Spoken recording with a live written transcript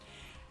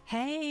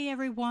Hey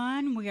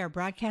everyone, we are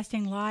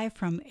broadcasting live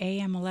from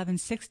AM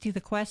 1160 The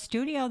Quest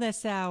studio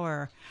this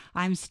hour.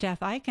 I'm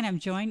Steph Ike and I'm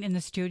joined in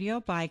the studio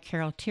by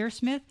Carol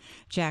Tearsmith,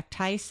 Jack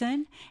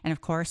Tyson, and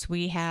of course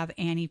we have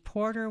Annie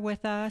Porter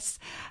with us,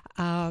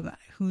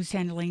 who's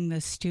handling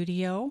the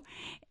studio.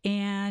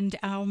 And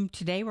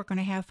today we're going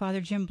to have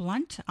Father Jim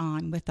Blunt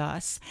on with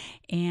us,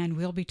 and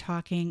we'll be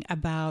talking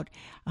about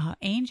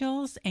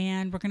angels,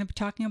 and we're going to be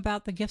talking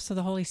about the gifts of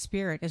the Holy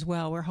Spirit as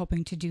well. We're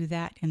hoping to do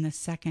that in the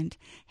second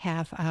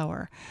half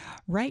hour.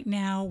 Right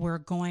now, we're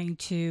going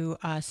to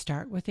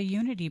start with a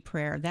unity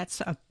prayer. That's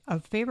a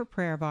favorite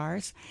prayer of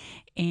ours,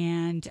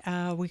 and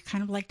we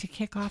kind of like to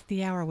kick off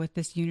the hour with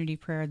this unity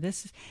prayer.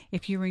 This,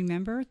 if you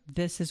remember,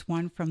 this is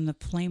one from the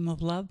Flame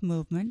of Love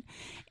movement,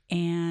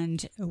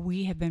 and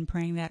we have been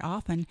praying that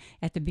often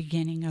at the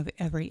beginning of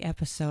every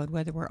episode,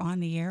 whether we're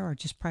on the air or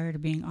just prior to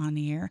being on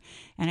the air.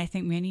 And I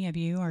think many of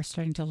you are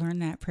starting to learn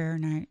that prayer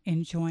and are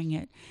enjoying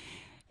it.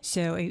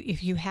 So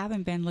if you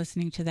haven't been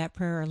listening to that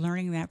prayer or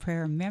learning that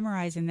prayer or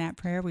memorizing that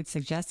prayer, we'd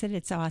suggest it.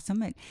 It's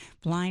awesome. It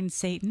blinds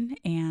Satan,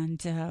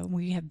 and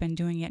we have been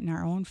doing it in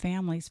our own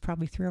families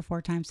probably 3 or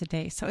 4 times a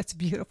day. So it's a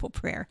beautiful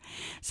prayer.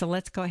 So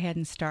let's go ahead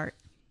and start.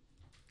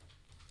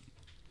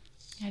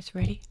 You guys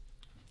ready?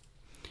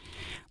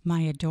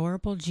 My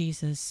adorable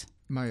Jesus.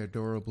 My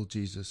adorable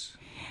Jesus.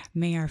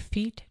 May our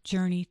feet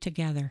journey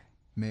together.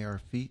 May our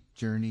feet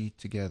journey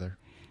together.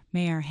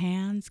 May our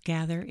hands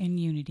gather in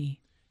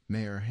unity.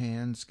 May our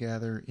hands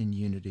gather in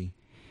unity.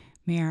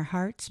 May our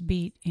hearts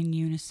beat in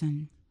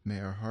unison. May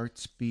our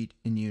hearts beat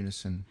in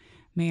unison.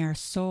 May our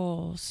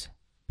souls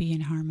be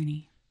in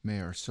harmony.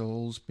 May our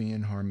souls be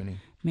in harmony.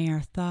 May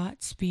our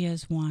thoughts be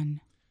as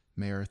one.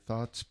 May our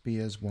thoughts be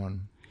as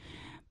one.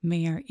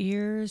 May our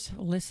ears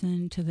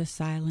listen to the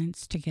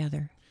silence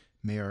together.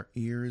 May our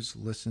ears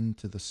listen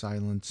to the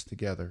silence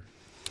together.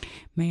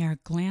 May our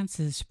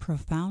glances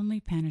profoundly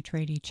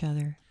penetrate each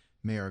other.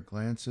 May our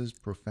glances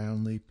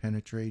profoundly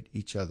penetrate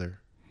each other.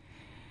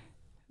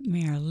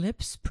 May our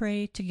lips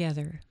pray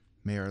together.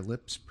 May our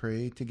lips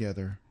pray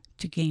together.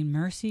 To gain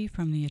mercy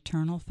from the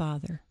Eternal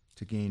Father.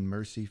 To gain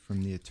mercy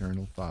from the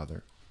Eternal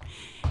Father.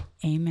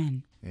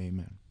 Amen.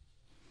 Amen.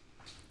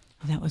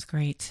 That was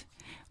great.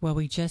 Well,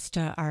 we just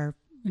are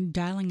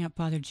dialing up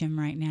Father Jim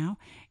right now.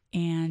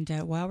 And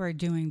while we're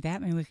doing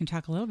that, maybe we can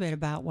talk a little bit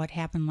about what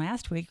happened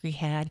last week. We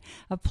had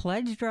a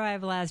pledge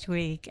drive last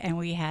week, and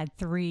we had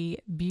 3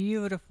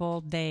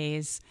 beautiful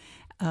days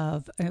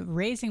of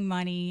raising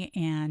money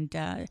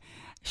and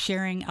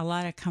sharing a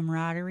lot of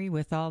camaraderie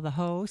with all the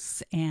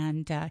hosts,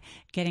 and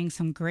getting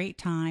some great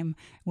time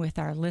with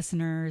our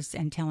listeners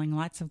and telling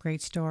lots of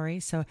great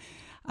stories. So,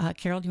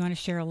 Carol, do you want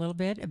to share a little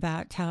bit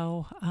about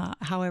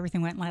how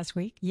everything went last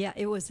week? Yeah,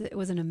 it was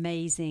an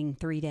amazing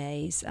 3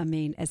 days. I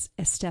mean, as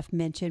Steph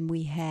mentioned,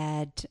 we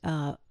had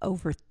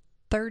over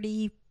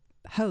 30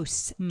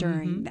 hosts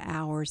during the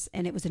hours,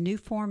 and it was a new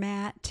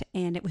format,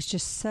 and it was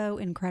just so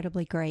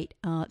incredibly great.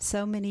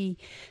 So many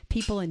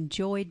people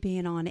enjoyed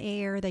being on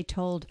air. They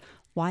told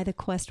why the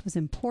quest was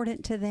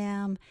important to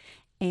them,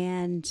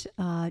 and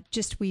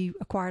we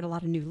acquired a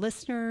lot of new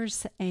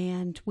listeners,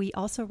 and we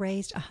also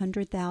raised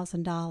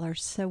 $100,000.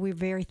 So we're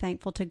very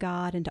thankful to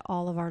God and to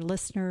all of our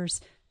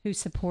listeners who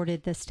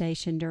supported the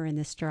station during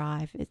this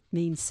drive. It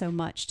means so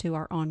much to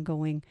our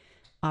ongoing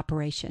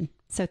operation.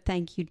 So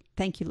thank you,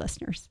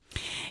 listeners.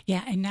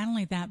 Yeah, and not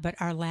only that, but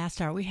our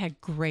last hour, we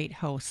had great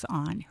hosts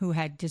on who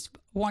had just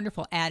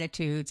wonderful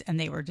attitudes, and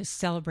they were just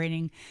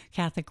celebrating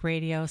Catholic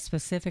radio,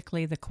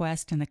 specifically the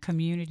quest and the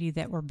community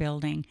that we're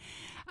building.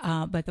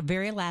 But the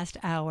very last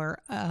hour,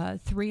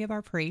 3 of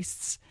our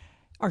priests,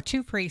 or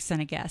 2 priests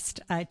and a guest,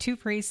 2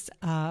 priests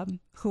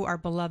who are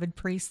beloved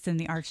priests in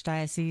the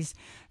Archdiocese,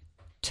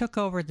 took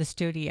over the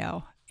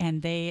studio.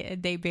 And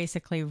they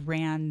basically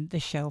ran the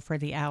show for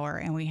the hour,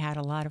 and we had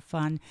a lot of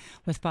fun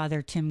with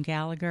Father Tim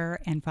Gallagher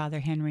and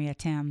Father Henry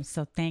Atem.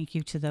 So thank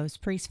you to those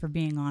priests for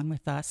being on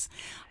with us.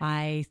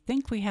 I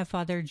think we have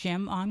Father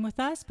Jim on with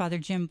us. Father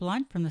Jim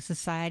Blunt from the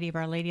Society of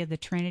Our Lady of the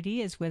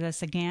Trinity is with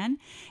us again,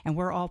 and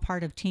we're all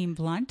part of Team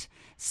Blunt.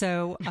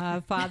 So,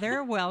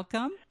 Father,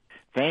 welcome.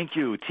 Thank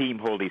you, Team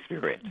Holy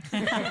Spirit.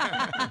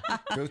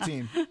 Go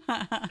team.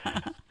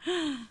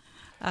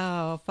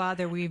 Oh,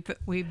 Father,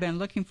 we've been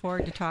looking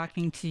forward to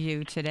talking to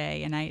you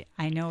today, and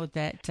I know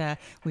that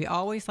we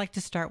always like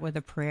to start with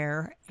a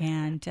prayer,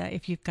 and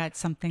if you've got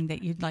something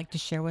that you'd like to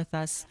share with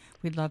us,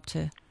 we'd love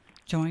to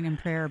join in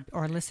prayer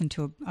or listen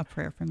to a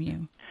prayer from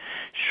you.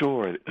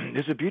 Sure.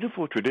 There's a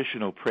beautiful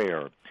traditional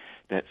prayer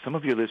that some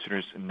of your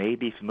listeners may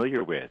be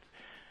familiar with,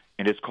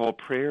 and it's called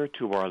Prayer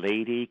to Our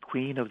Lady,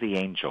 Queen of the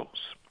Angels.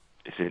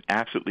 It's an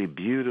absolutely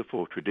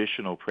beautiful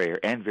traditional prayer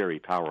and very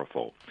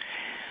powerful.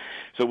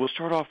 So we'll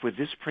start off with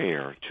this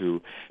prayer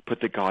to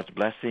put the God's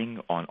blessing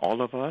on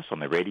all of us on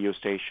the radio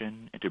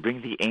station and to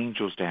bring the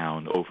angels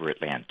down over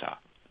Atlanta.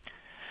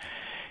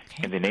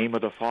 Okay. In the name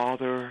of the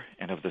Father,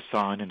 and of the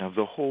Son, and of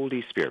the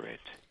Holy Spirit.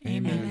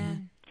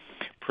 Amen.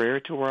 Prayer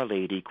to Our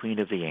Lady, Queen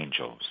of the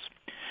Angels.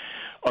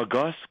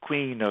 August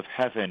Queen of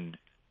Heaven,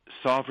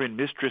 sovereign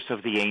mistress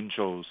of the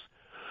angels,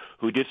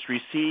 who didst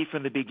receive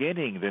from the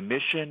beginning the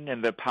mission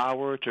and the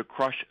power to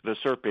crush the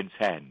serpent's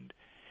head,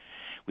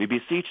 we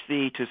beseech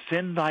thee to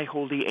send thy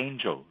holy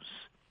angels,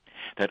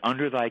 that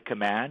under thy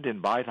command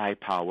and by thy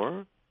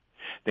power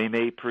they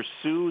may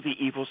pursue the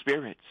evil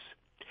spirits,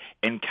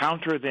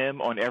 encounter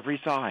them on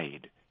every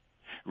side,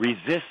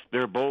 resist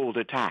their bold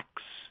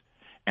attacks,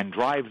 and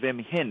drive them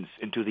hence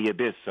into the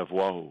abyss of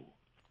woe.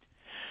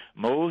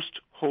 Most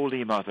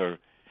Holy Mother,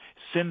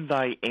 send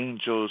thy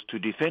angels to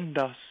defend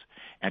us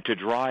and to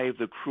drive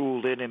the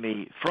cruel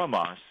enemy from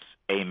us.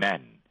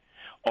 Amen.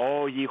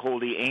 All ye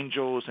holy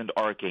angels and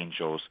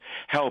archangels,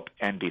 help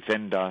and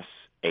defend us.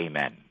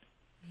 Amen.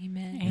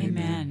 Amen.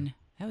 Amen.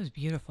 That was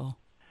beautiful.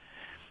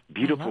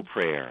 Beautiful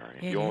prayer.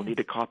 If It you all is. need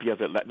a copy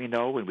of it, let me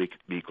know, and we'd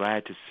be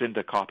glad to send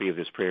a copy of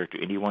this prayer to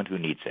anyone who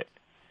needs it.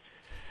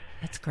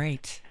 That's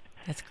great.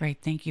 That's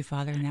great. Thank you,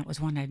 Father. And that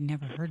was one I'd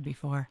never heard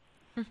before.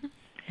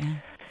 Yeah.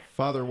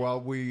 Father, while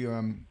we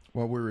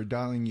were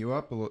dialing you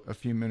up a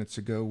few minutes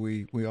ago,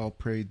 we all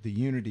prayed the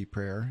unity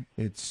prayer.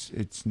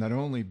 It's not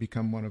only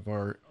become one of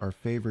our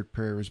favorite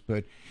prayers,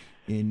 but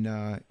in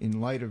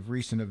light of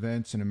recent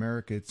events in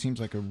America, it seems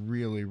like a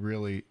really,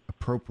 really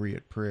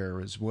appropriate prayer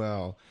as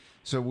well.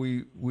 So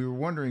we were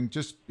wondering,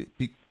 just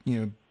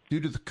due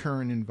to the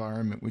current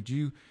environment, would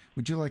you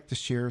like to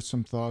share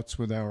some thoughts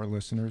with our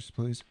listeners,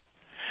 please?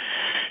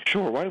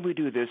 Sure. Why don't we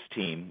do this,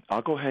 team?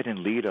 I'll go ahead and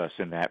lead us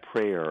in that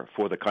prayer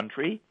for the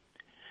country.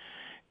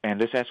 And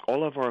let's ask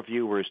all of our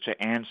viewers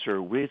to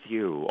answer with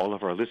you, all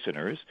of our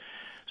listeners,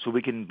 so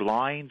we can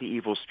blind the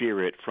evil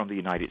spirit from the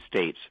United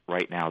States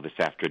right now this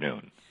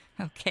afternoon.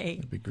 Okay.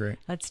 That'd be great.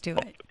 Let's do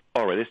it.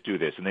 All right, let's do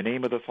this. In the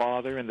name of the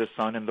Father, and the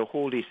Son, and the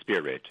Holy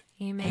Spirit.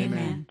 Amen.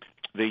 Amen.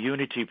 The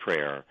unity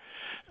prayer.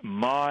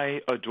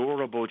 My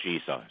adorable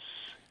Jesus,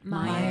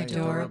 My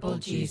adorable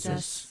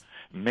Jesus,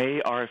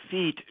 may our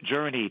feet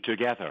journey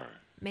together.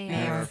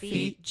 may our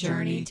feet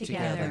journey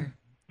together.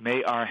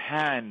 May our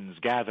hands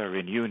gather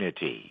in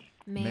unity.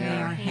 May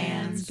our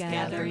hands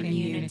gather in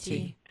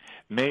unity.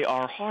 May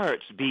our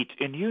hearts beat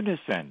in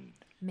unison.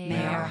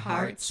 May our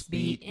hearts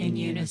beat in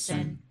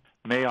unison.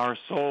 May our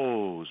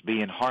souls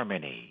be in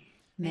harmony.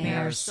 May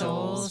our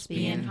souls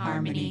be in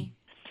harmony.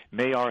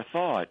 May our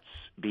thoughts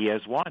be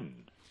as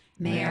one.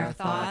 May our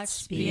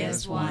thoughts be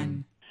as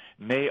one.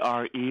 May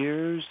our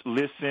ears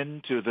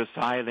listen to the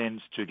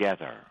silence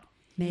together.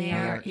 May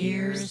our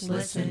ears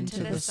listen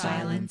to the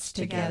silence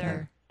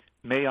together.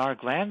 May our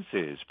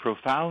glances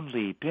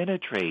profoundly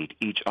penetrate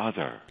each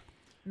other.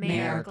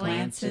 May our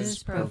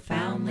glances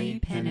profoundly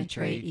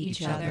penetrate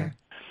each other.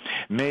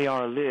 May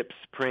our lips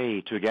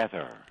pray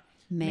together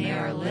May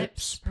our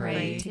lips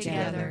pray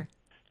together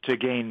to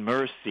gain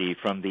mercy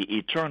from the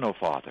Eternal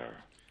Father.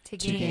 to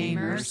gain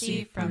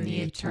mercy from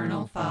the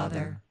Eternal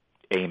Father.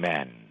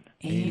 Amen.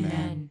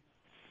 Amen.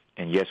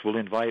 And yes, we'll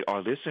invite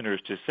our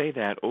listeners to say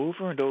that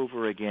over and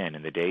over again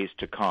in the days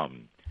to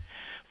come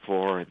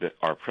for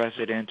our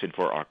president and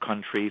for our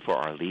country, for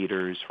our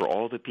leaders, for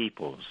all the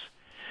peoples,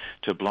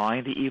 to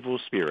blind the evil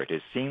spirit.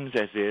 It seems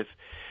as if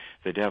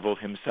the devil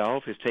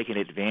himself has taken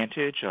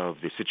advantage of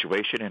the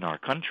situation in our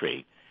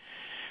country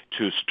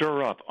to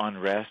stir up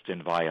unrest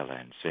and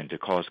violence and to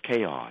cause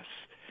chaos.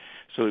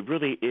 So it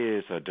really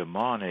is a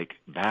demonic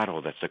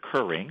battle that's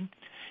occurring.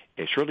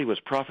 It surely was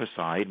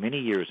prophesied many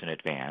years in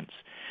advance,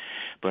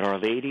 but Our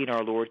Lady and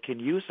our Lord can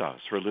use us,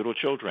 her little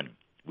children.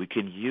 We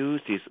can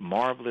use these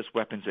marvelous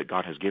weapons that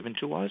God has given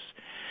to us.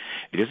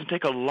 It doesn't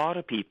take a lot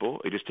of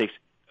people. It just takes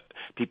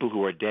people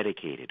who are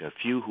dedicated, a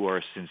few who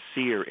are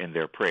sincere in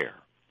their prayer.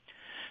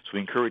 So we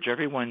encourage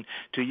everyone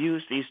to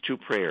use these two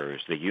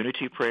prayers, the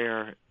unity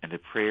prayer and the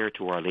prayer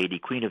to Our Lady,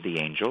 Queen of the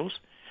Angels,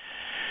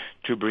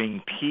 to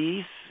bring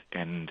peace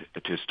and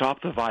to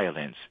stop the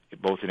violence,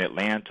 both in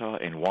Atlanta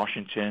and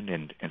Washington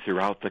and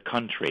throughout the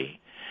country.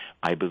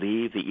 I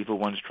believe the evil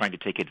one's trying to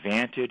take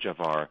advantage of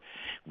our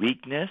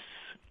weakness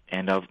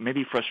and of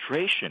maybe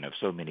frustration of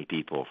so many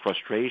people,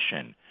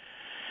 frustration.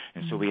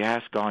 And so we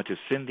ask God to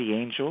send the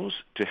angels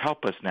to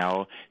help us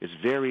now, this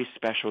very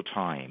special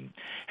time.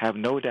 Have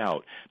no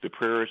doubt the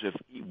prayers of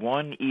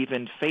one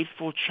even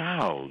faithful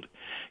child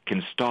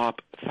can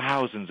stop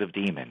thousands of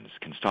demons,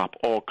 can stop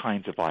all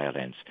kinds of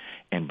violence,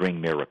 and bring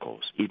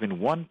miracles. Even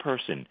one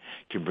person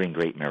can bring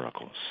great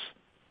miracles.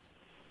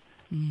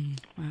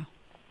 Wow.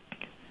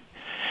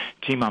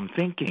 Team, I'm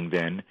thinking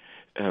then,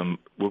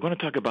 we're going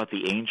to talk about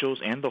the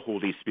angels and the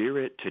Holy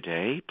Spirit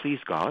today, please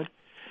God.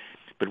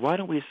 But why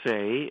don't we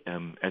say,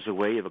 as a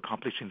way of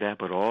accomplishing that,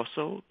 but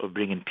also of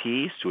bringing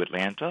peace to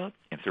Atlanta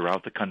and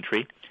throughout the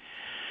country,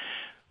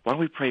 why don't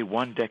we pray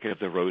one decade of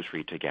the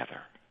Rosary together?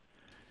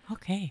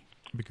 Okay.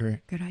 That'd be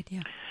great. Good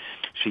idea.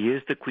 She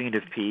is the Queen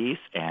of Peace,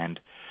 and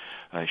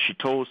she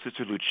told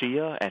Sister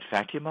Lucia at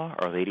Fatima,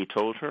 Our Lady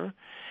told her,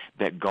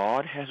 that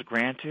God has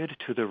granted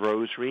to the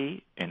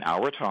Rosary in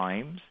our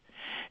times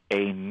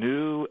a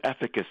new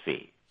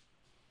efficacy,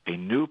 a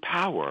new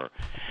power,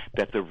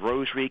 that the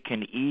Rosary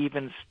can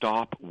even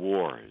stop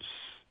wars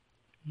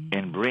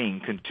and bring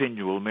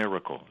continual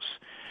miracles.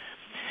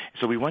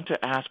 So we want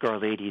to ask Our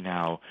Lady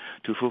now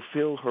to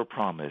fulfill her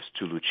promise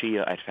to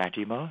Lucia at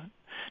Fatima,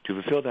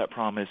 to fulfill that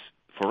promise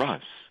for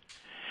us,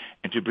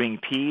 and to bring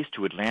peace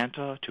to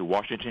Atlanta, to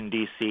Washington,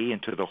 D.C.,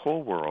 and to the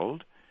whole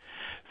world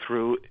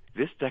through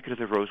this decade of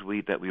the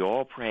Rosary that we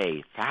all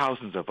pray,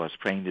 thousands of us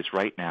praying this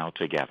right now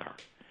together.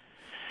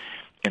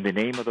 In the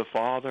name of the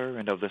Father,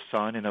 and of the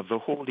Son, and of the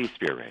Holy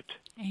Spirit.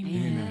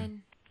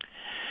 Amen.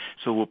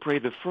 So we'll pray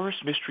the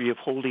first mystery of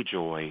holy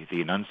joy,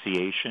 the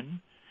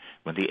Annunciation,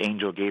 when the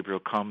angel Gabriel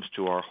comes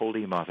to our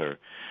Holy Mother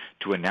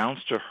to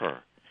announce to her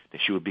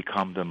that she would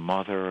become the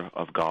Mother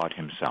of God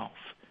himself.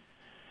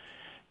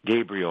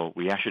 Gabriel,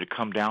 we ask you to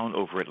come down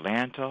over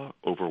Atlanta,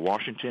 over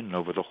Washington, and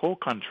over the whole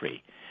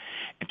country,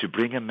 and to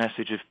bring a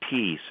message of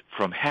peace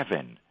from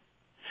heaven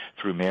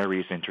through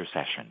Mary's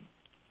intercession.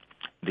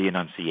 The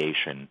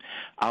Annunciation.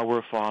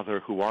 Our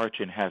Father, who art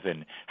in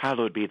heaven,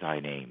 hallowed be thy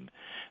name.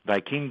 Thy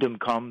kingdom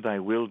come, thy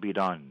will be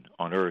done,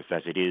 on earth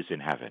as it is in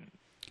heaven.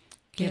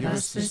 Give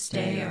us this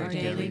day our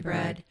daily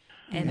bread,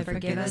 and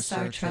forgive us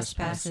our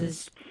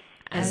trespasses,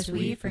 as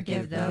we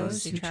forgive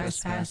those who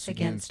trespass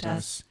against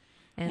us.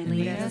 And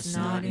lead us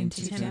not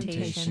into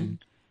temptation,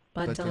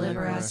 but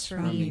deliver us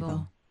from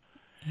evil.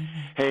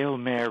 Hail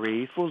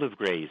Mary, full of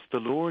grace, the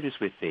Lord is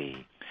with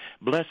thee.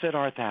 Blessed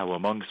art thou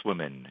amongst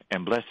women,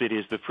 and blessed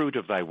is the fruit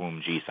of thy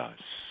womb, Jesus.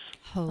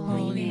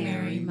 Holy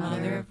Mary,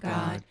 Mother of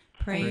God,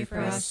 pray for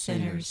us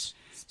sinners.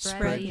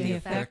 Spread the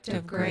effect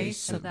of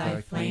grace of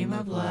thy flame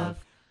of love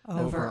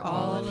over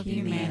all of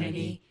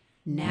humanity,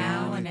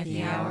 now and at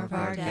the hour of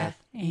our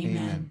death.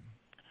 Amen.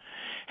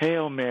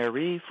 Hail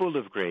Mary, full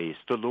of grace,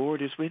 the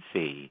Lord is with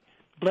thee.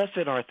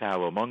 Blessed art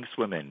thou amongst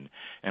women,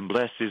 and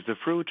blessed is the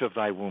fruit of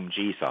thy womb,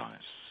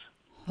 Jesus.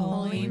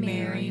 Holy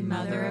Mary,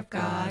 Mother of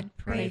God,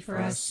 pray for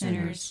us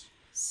sinners.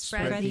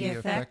 Spread the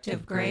effect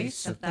of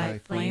grace of thy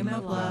flame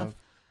of love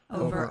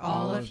over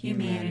all of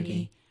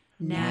humanity,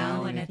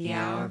 now and at the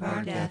hour of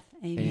our death.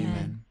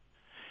 Amen.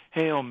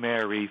 Hail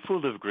Mary,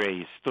 full of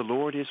grace, the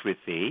Lord is with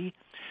thee.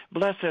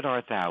 Blessed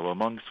art thou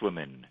amongst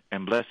women,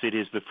 and blessed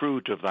is the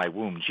fruit of thy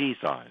womb,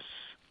 Jesus.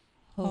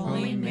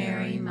 Holy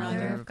Mary,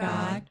 Mother of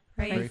God,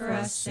 pray for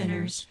us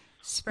sinners.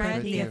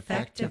 Spread the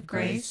effect of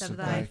grace of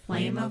thy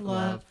flame of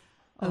love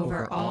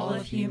over all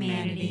of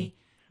humanity,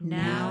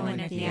 now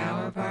and at the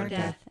hour of our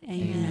death.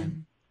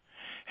 Amen.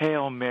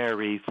 Hail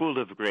Mary,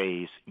 full of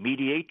grace,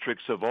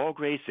 mediatrix of all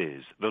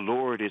graces, the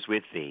Lord is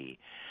with thee.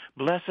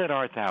 Blessed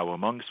art thou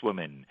amongst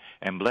women,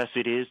 and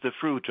blessed is the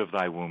fruit of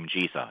thy womb,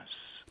 Jesus.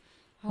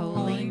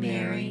 Holy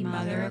Mary,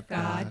 Mother of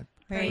God,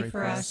 pray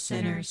for us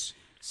sinners.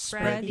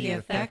 Spread the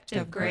effect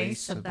of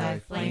grace of thy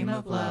flame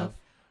of love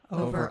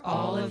over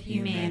all of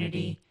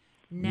humanity,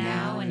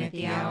 now and at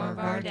the hour of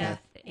our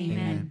death.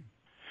 Amen.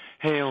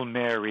 Hail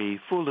Mary,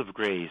 full of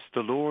grace, the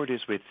Lord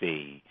is with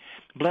thee.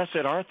 Blessed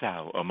art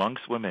thou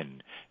amongst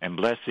women, and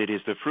blessed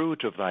is the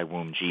fruit of thy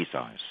womb,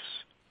 Jesus.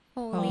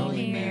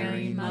 Holy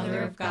Mary,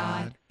 Mother of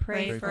God,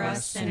 pray for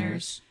us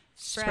sinners.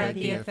 Spread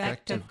the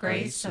effect of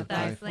grace of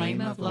thy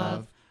flame of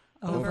love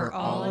over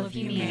all of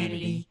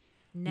humanity,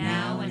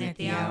 now and at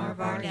the hour of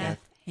our death.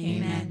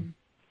 Amen.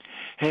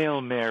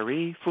 Hail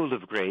Mary, full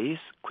of grace,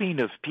 Queen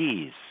of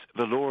peace,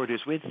 the Lord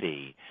is with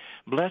thee.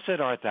 Blessed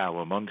art thou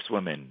amongst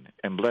women,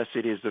 and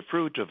blessed is the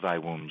fruit of thy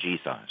womb,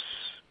 Jesus.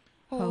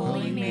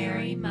 Holy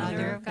Mary,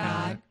 Mother of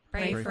God,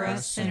 pray for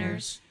us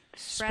sinners.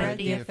 Spread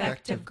the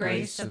effect of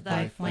grace of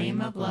thy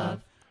flame of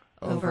love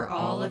over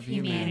all of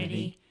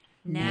humanity,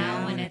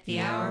 now and at the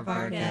hour of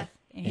our death.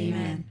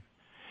 Amen.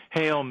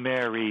 Hail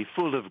Mary,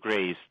 full of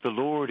grace, the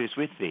Lord is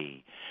with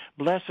thee.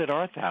 Blessed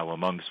art thou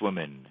amongst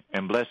women,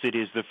 and blessed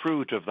is the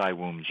fruit of thy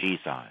womb,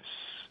 Jesus.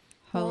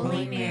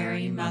 Holy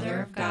Mary,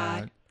 Mother of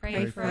God,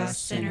 pray for us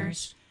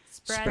sinners.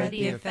 Spread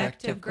the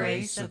effect of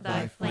grace of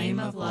thy flame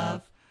of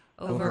love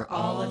over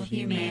all of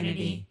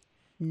humanity,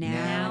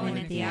 now and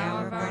at the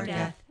hour of our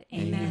death.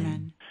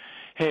 Amen.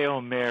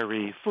 Hail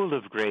Mary, full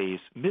of grace,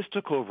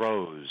 mystical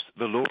Rose,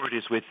 the Lord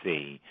is with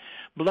thee.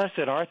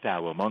 Blessed art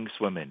thou amongst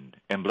women,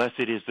 and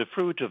blessed is the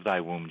fruit of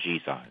thy womb,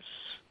 Jesus.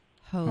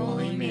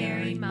 Holy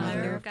Mary,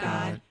 Mother of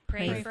God,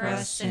 pray for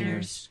us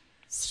sinners.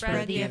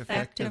 Spread the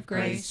effect of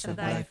grace of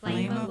thy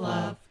flame of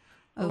love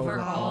over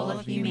all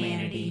of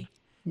humanity,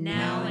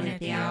 now and at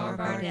the hour of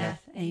our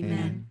death.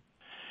 Amen.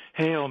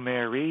 Hail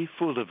Mary,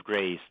 full of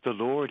grace, the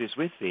Lord is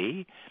with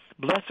thee.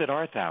 Blessed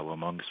art thou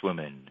amongst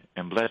women,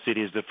 and blessed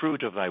is the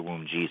fruit of thy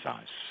womb,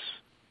 Jesus.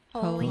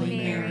 Holy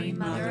Mary,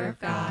 Mother of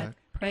God,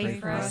 pray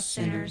for us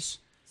sinners.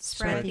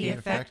 Spread the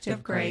effect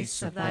of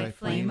grace of thy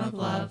flame of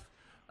love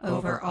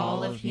over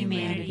all of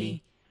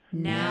humanity,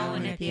 now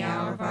and at the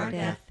hour of our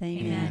death.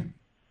 Amen.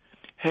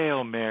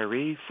 Hail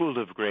Mary, full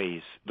of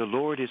grace, the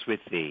Lord is with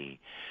thee.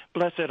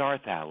 Blessed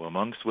art thou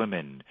amongst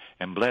women,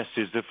 and blessed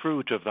is the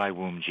fruit of thy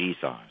womb,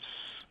 Jesus.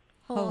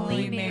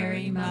 Holy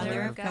Mary,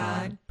 Mother of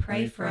God,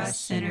 pray for us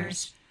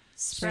sinners.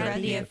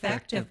 Spread the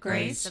effect of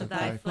grace of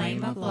thy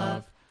flame of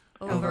love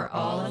over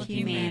all of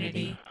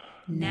humanity,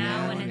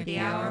 now and at the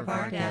hour of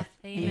our death.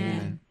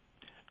 Amen.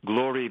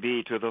 Glory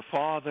be to the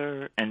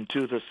Father, and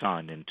to the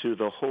Son, and to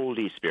the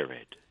Holy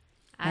Spirit.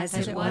 As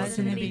it was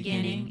in the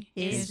beginning,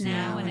 is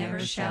now, and ever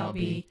shall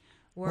be,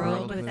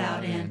 world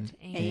without end.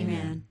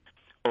 Amen.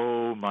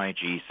 O my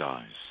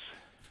Jesus,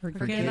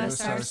 Forgive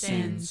us our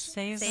sins.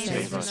 Save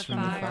Save us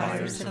from the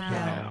fires of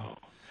hell.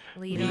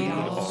 Lead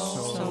all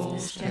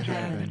souls to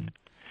heaven,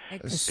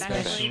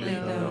 especially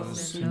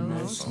those who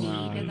most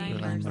need thy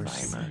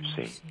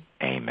mercy.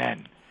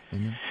 Amen.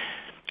 Amen.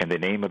 In the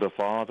name of the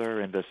Father,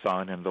 and the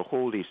Son, and the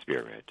Holy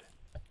Spirit.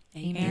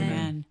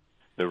 Amen.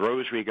 The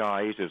Rosary,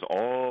 guys, is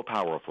all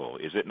powerful,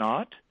 is it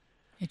not?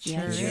 It sure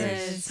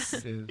Yes.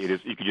 is. It It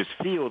is. You can just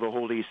feel the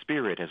Holy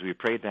Spirit as we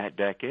prayed that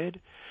decade.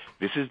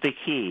 This is the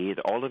key.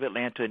 All of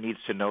Atlanta needs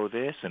to know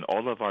this, and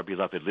all of our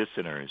beloved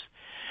listeners.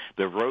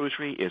 The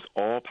Rosary is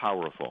all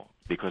powerful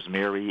because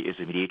Mary is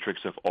the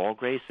mediatrix of all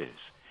graces.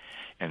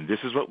 And this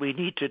is what we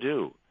need to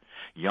do.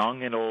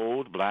 Young and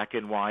old, black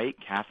and white,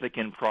 Catholic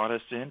and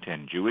Protestant,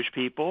 and Jewish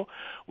people,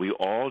 we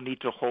all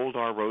need to hold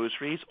our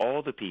rosaries,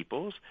 all the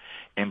peoples,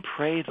 and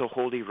pray the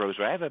Holy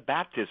Rosary. I have a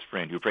Baptist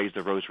friend who prays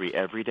the Rosary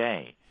every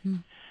day.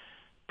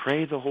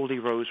 Pray the Holy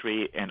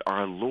Rosary, and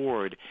our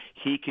Lord,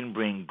 He can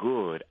bring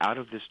good out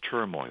of this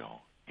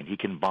turmoil, and He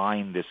can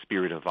bind this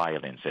spirit of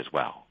violence as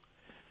well.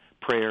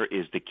 Prayer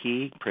is the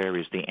key, prayer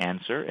is the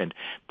answer, and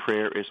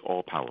prayer is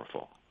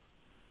all-powerful.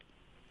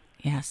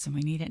 Yes, and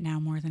we need it now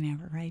more than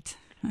ever, right?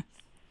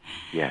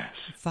 Yes.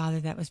 Father,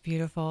 that was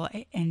beautiful.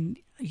 And,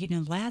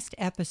 last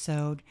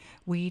episode,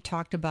 we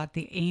talked about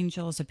the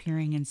angels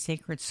appearing in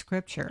sacred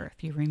scripture,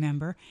 if you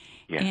remember.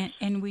 Yes.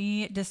 And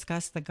we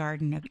discussed the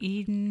Garden of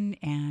Eden,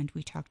 and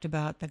we talked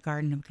about the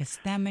Garden of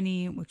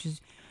Gethsemane, which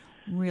is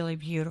really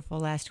beautiful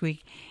last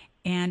week.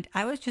 And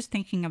I was just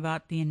thinking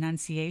about the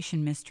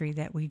Annunciation mystery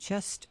that we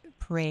just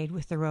prayed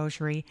with the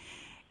Rosary.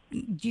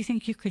 Do you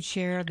think you could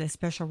share the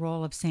special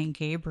role of St.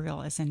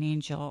 Gabriel as an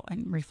angel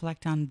and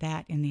reflect on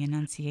that in the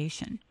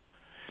Annunciation?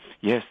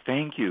 Yes,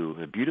 thank you.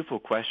 A beautiful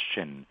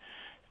question.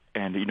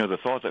 And, the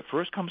thought that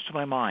first comes to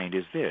my mind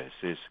is this,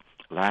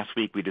 last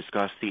week we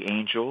discussed the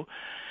angel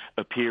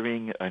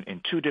appearing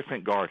in two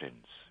different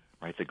gardens,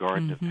 right? The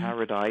Garden of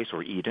Paradise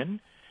or Eden,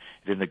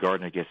 then the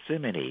Garden of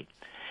Gethsemane.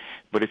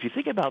 But if you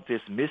think about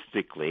this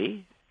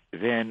mystically,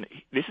 then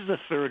this is a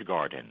third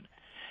garden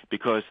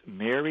because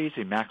Mary's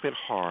Immaculate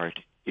Heart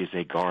is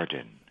a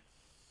garden.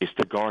 It's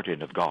the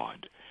garden of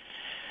God.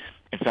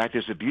 In fact,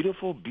 there's a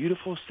beautiful,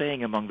 beautiful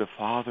saying among the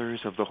fathers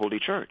of the Holy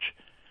Church.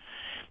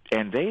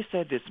 And they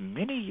said this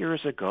many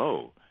years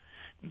ago.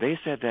 They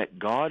said that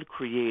God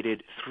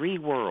created three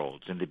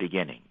worlds in the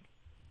beginning.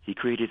 He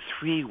created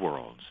three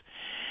worlds.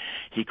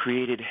 He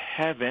created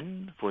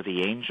heaven for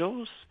the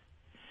angels.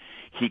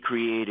 He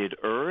created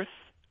earth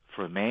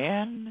for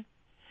man.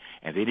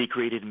 And then he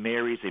created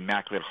Mary's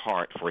Immaculate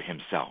Heart for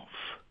himself.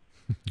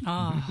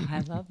 Oh,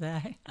 I love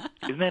that.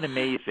 Isn't that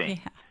amazing?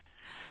 Yeah.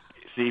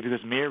 See,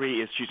 because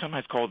Mary she's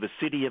sometimes called the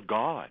city of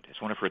God.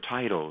 It's one of her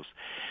titles.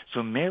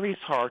 So Mary's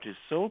heart is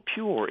so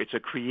pure. It's a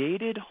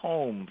created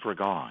home for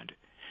God.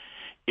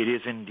 It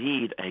is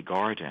indeed a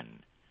garden.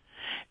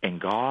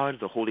 And God,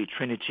 the Holy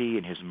Trinity,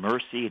 in His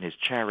mercy and His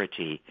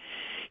charity,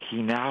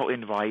 He now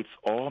invites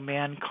all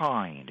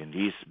mankind in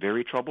these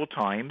very troubled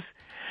times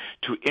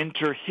to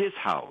enter His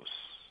house,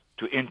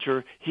 to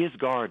enter His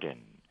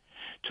garden,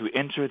 to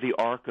enter the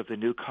Ark of the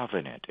New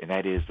Covenant, and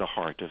that is the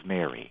heart of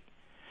Mary.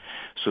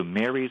 So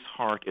Mary's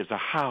heart is a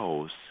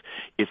house,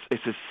 it's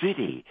a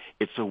city,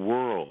 it's a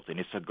world, and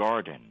it's a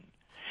garden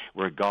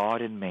where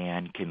God and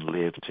man can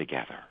live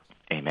together.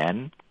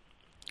 Amen?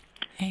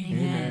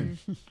 Amen.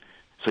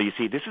 So you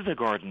see, this is a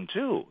garden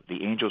too.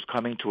 The angels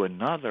coming to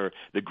another,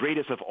 the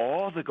greatest of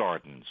all the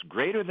gardens,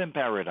 greater than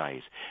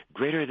paradise,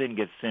 greater than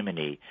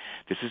Gethsemane.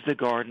 This is the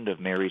garden of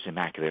Mary's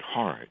Immaculate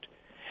Heart.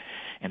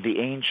 And the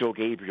angel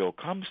Gabriel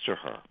comes to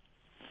her.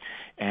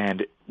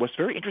 And what's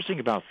very interesting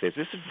about this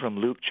is from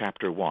Luke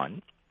chapter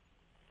 1.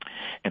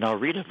 And I'll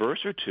read a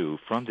verse or two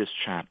from this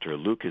chapter.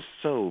 Luke is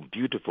so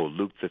beautiful,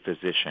 Luke the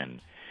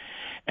physician.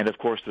 And, of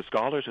course, the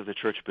scholars of the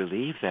church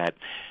believe that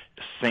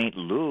St.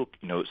 Luke,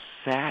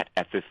 sat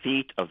at the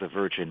feet of the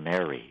Virgin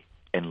Mary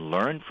and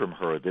learned from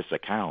her this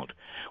account.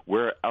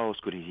 Where else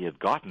could he have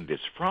gotten this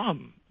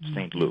from,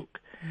 St. Luke?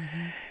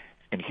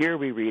 And here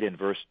we read in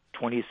verse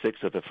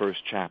 26 of the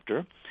first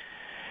chapter,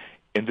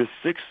 in the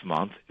 6th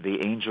month,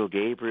 the angel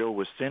Gabriel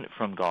was sent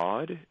from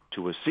God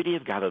to a city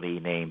of Galilee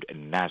named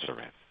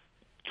Nazareth,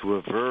 to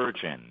a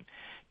virgin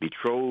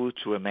betrothed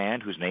to a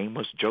man whose name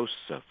was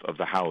Joseph of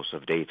the house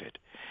of David.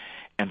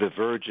 And the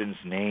virgin's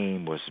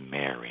name was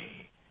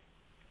Mary.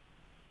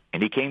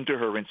 And he came to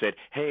her and said,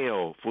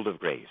 "Hail, full of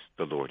grace,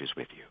 the Lord is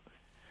with you."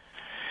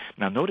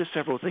 Now notice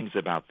several things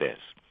about this.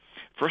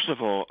 First of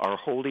all, our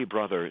holy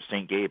brother,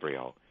 St.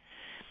 Gabriel,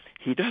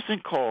 he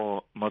doesn't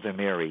call Mother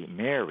Mary,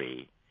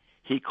 Mary.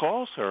 He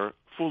calls her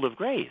full of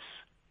grace.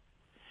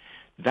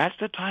 That's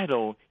the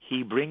title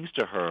he brings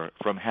to her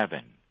from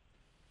heaven.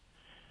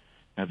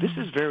 Now this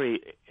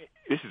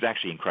is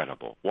actually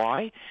incredible.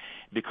 Why?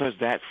 Because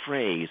that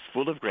phrase,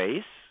 full of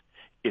grace,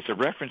 is a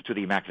reference to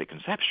the Immaculate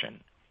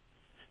Conception,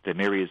 that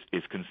Mary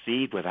is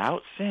conceived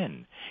without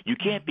sin. You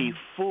can't be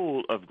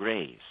full of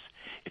grace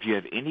if you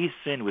have any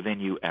sin within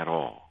you at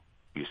all.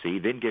 You see,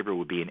 then Gabriel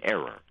would be in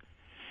error.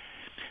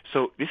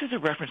 So this is a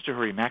reference to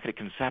her Immaculate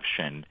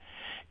Conception,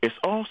 It's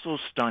also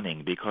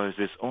stunning because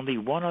there's only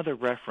one other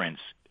reference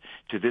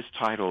to this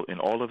title in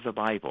all of the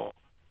Bible,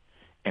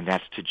 and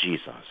that's to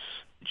Jesus.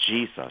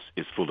 Jesus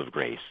is full of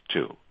grace,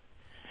 too.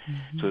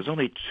 Mm-hmm. So there's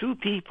only two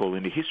people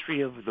in the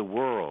history of the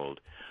world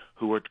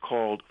who are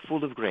called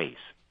full of grace: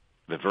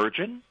 the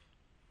Virgin,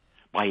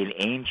 by an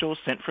angel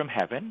sent from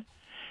heaven,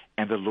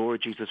 and the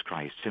Lord Jesus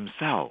Christ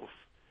himself.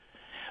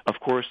 Of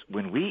course,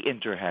 when we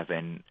enter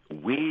heaven,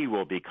 we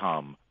will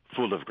become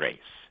full of grace.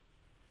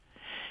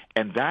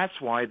 And that's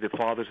why the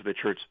fathers of the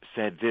church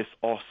said this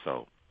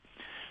also.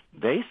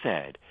 They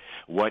said,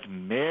 what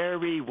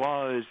Mary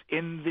was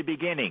in the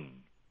beginning,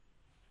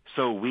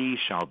 so we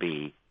shall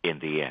be in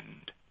the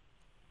end.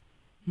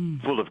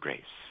 Mm-hmm. Full of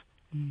grace.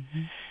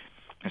 Mm-hmm.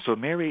 And so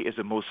Mary is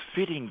the most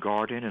fitting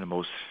guardian and the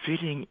most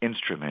fitting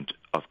instrument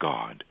of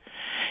God.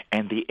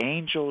 And the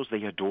angels,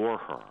 they adore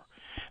her.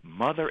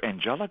 Mother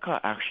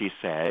Angelica actually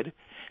said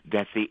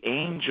that the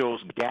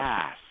angels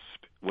gasp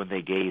when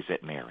they gaze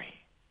at Mary.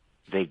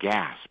 They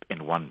gasp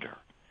in wonder.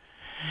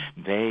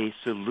 They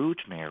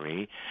salute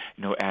Mary,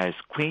 as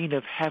Queen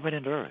of heaven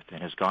and earth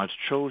and as God's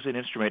chosen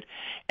instrument,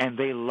 and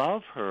they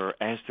love her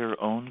as their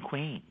own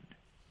queen.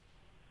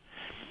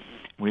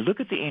 We look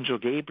at the angel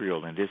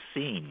Gabriel in this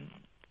scene,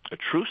 a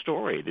true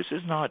story. This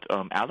is not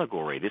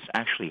allegory. This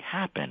actually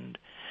happened.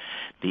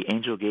 The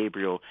angel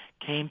Gabriel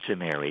came to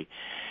Mary.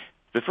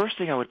 The first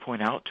thing I would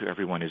point out to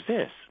everyone is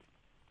this.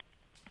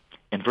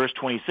 In verse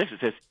 26, it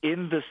says,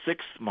 in the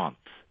 6th month,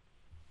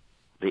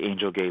 the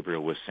angel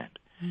Gabriel was sent.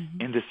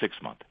 Mm-hmm. In the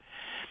 6th month.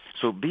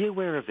 So be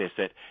aware of this,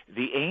 that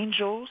the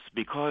angels,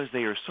 because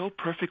they are so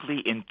perfectly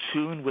in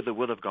tune with the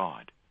will of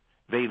God,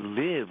 they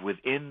live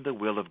within the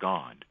will of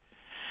God.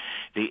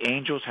 The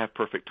angels have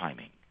perfect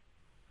timing.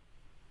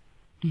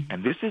 Mm-hmm.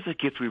 And this is a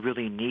gift we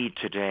really need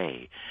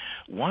today.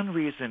 One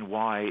reason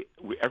why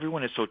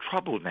everyone is so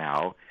troubled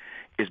now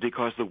is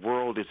because the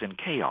world is in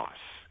chaos,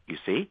 you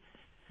see?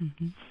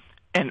 Mm-hmm.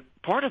 And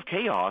part of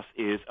chaos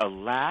is a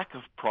lack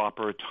of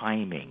proper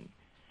timing.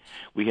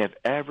 We have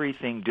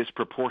everything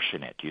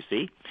disproportionate, you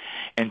see?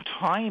 And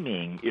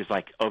timing is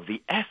like of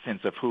the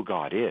essence of who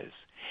God is.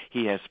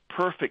 He has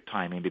perfect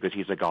timing because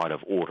he's a God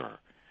of order.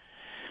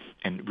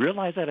 And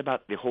realize that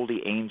about the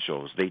holy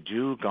angels. They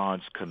do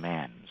God's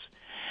commands.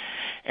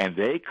 And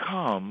they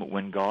come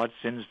when God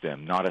sends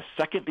them, not a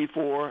second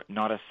before,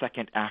 not a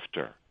second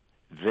after.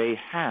 They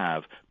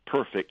have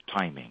perfect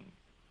timing.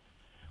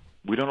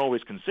 We don't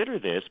always consider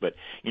this, but,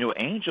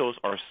 angels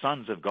are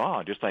sons of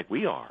God, just like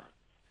we are.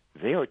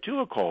 They are,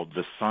 too, called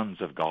the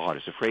sons of God.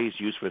 It's a phrase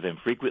used for them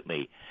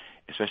frequently,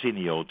 especially in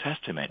the Old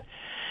Testament.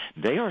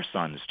 They are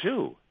sons,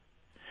 too.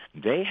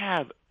 They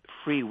have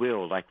free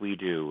will like we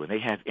do, and they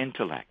have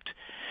intellect.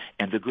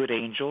 And the good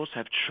angels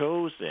have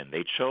chosen.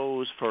 They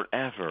chose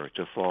forever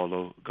to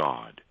follow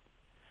God.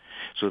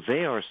 So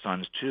they are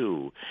sons,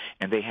 too,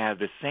 and they have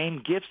the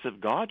same gifts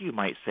of God, you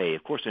might say,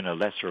 of course, in a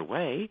lesser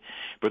way,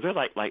 but they're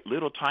like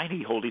little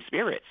tiny Holy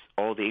Spirits.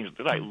 All the angels,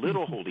 they're like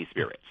little Holy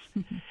Spirits.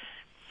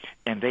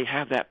 And they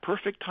have that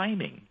perfect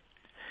timing.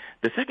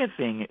 The second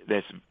thing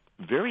that's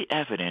very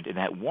evident in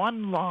that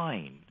one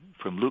line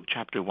from Luke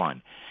chapter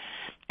 1,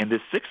 in the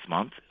 6th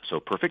month, so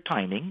perfect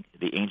timing,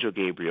 the angel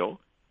Gabriel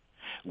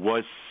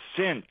was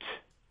sent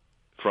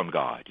from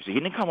God. You see, he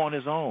didn't come on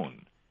his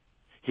own.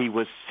 He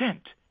was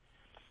sent.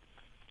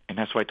 And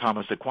that's why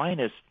Thomas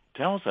Aquinas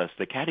tells us,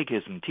 the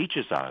Catechism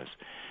teaches us,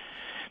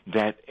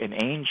 that an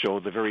angel,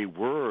 the very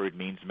word,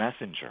 means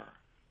messenger,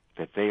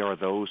 that they are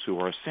those who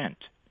are sent.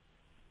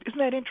 Isn't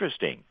that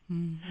interesting?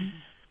 Mm-hmm.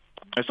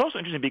 It's also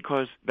interesting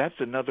because that's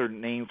another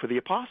name for the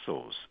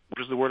apostles. What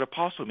does the word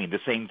apostle mean? The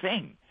same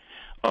thing.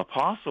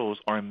 Apostles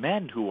are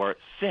men who are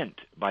sent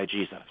by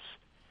Jesus.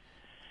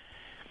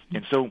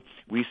 And so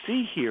we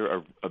see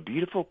here a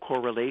beautiful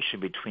correlation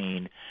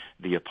between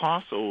the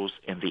apostles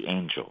and the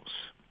angels.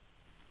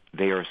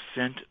 They are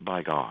sent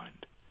by God.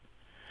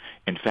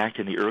 In fact,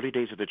 in the early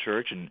days of the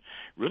church, and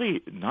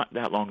really not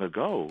that long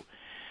ago,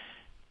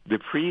 the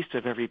priest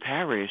of every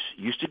parish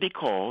used to be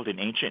called, in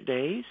ancient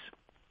days,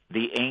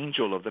 the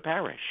angel of the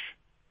parish.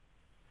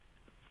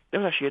 There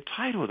was actually a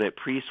title that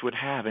priests would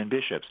have and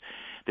bishops.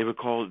 They were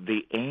called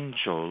the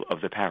angel of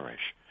the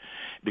parish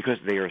because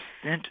they are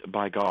sent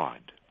by God.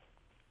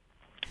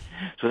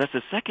 So that's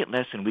the second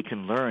lesson we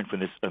can learn from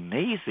this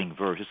amazing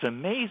verse. It's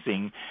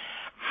amazing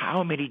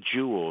how many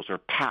jewels are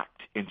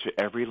packed into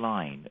every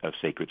line of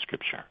sacred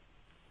Scripture.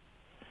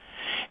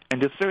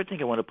 And the third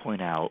thing I want to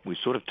point out, we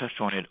sort of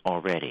touched on it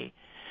already,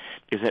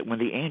 is that when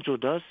the angel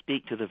does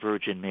speak to the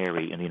Virgin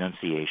Mary in the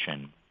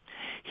Annunciation,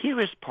 here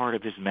is part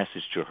of his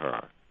message to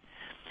her.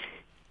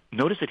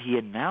 Notice that he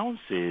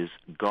announces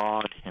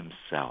God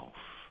himself.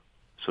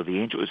 So the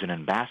angel is an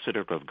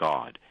ambassador of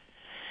God.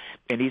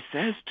 And he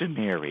says to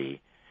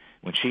Mary,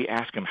 when she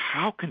asks him,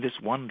 how can this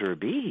wonder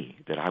be,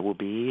 that I will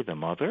be the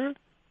mother?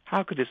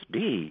 How could this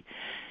be?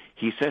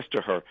 He says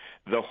to her,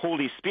 the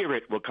Holy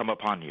Spirit will come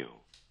upon you,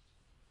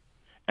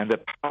 and the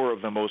power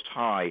of the Most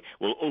High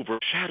will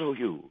overshadow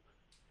you.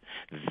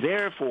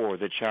 Therefore,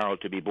 the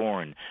child to be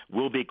born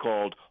will be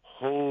called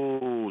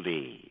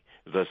Holy,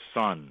 the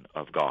Son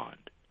of God.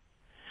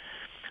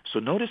 So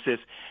notice this,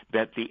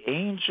 that the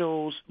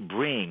angels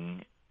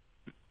bring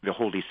the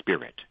Holy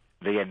Spirit.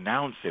 They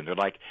announce him. They're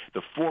like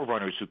the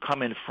forerunners who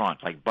come in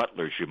front, like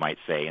butlers, you might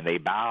say, and they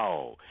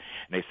bow.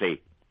 And they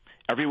say,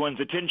 everyone's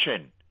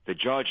attention. The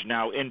judge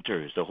now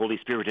enters. The Holy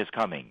Spirit is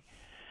coming.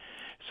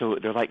 So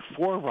they're like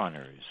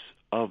forerunners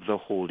of the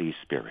Holy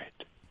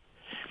Spirit.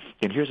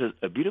 And here's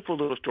a beautiful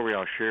little story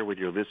I'll share with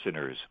your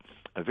listeners,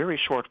 a very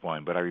short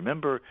one, but I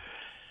remember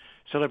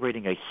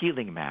celebrating a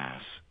healing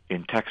mass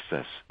in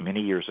Texas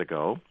many years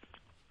ago.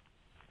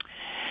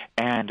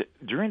 And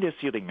during this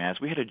healing mass,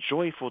 we had a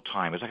joyful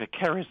time. It was like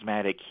a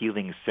charismatic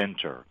healing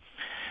center.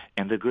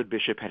 And the good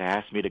bishop had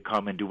asked me to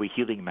come and do a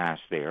healing mass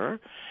there.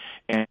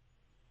 And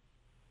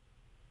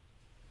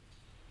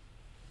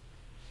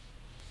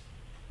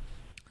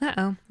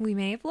Uh-oh, we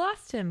may have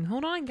lost him.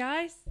 Hold on,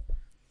 guys.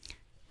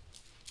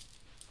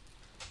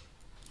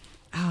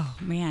 Oh,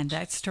 man,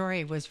 that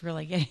story was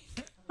really getting...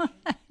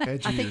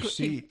 Edge of your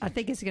seat. I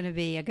think it's going to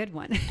be a good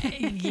one.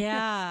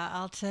 Yeah,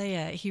 I'll tell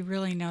you, he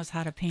really knows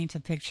how to paint a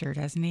picture,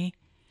 doesn't he?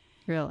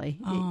 Really.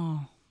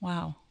 Oh,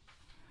 wow.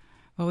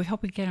 Well, we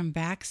hope we get him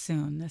back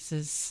soon. This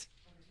is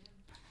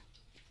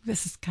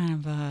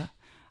kind of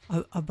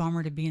a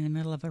bummer to be in the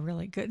middle of a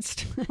really good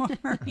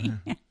story.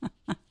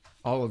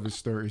 All of his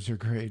stories are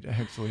great,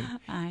 actually.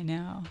 I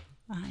know.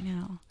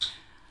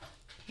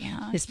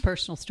 Yeah. His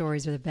personal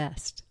stories are the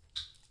best.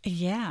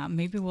 Yeah,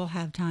 maybe we'll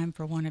have time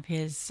for one of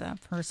his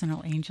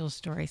personal angel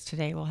stories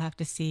today. We'll have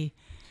to see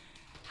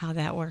how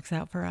that works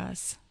out for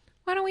us.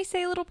 Why don't we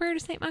say a little prayer to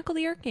St. Michael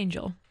the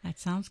Archangel? That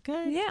sounds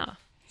good. Yeah.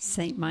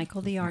 Saint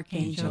Michael the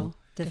Archangel,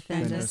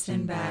 defend us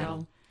in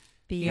battle.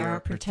 Be our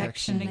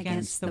protection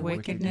against the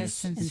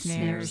wickedness and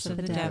snares of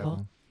the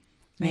devil.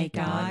 May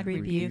God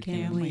rebuke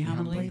him, we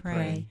humbly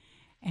pray.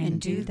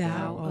 And do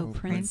thou, O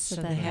Prince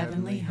of the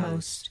heavenly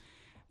host,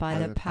 by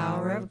the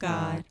power of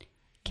God,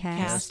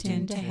 cast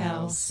into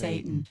hell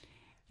Satan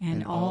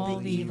and all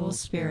the evil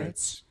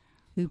spirits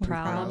who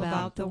prowl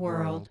about the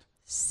world,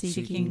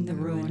 seeking the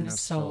ruin of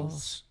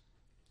souls.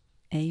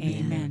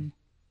 Amen.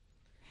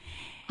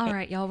 All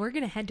right, y'all, we're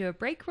going to head to a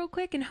break real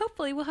quick, and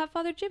hopefully we'll have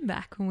Father Jim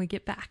back when we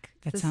get back.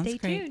 That so sounds stay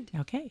great. tuned.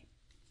 Okay.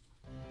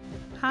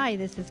 Hi,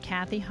 this is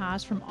Kathy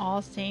Haas from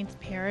All Saints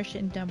Parish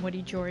in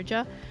Dunwoody,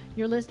 Georgia.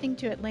 You're listening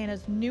to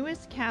Atlanta's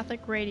newest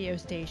Catholic radio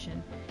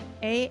station,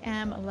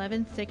 AM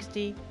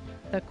 1160,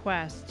 The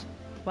Quest.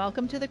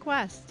 Welcome to The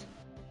Quest.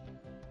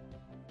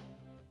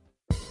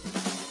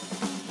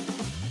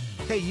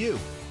 Hey, you.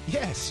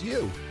 Yes,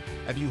 you.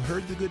 Have you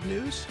heard the good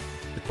news?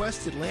 The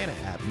Quest Atlanta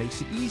app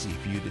makes it easy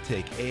for you to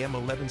take AM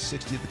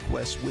 1160 The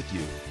Quest with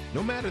you,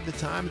 no matter the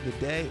time of the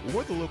day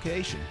or the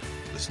location.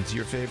 Listen to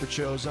your favorite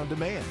shows on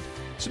demand.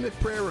 Submit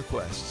prayer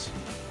requests,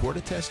 record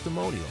a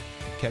testimonial,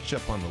 and catch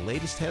up on the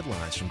latest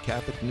headlines from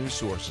Catholic news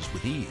sources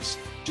with ease.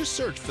 Just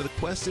search for The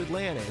Quest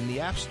Atlanta in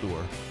the App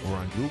Store or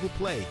on Google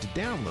Play to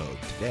download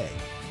today.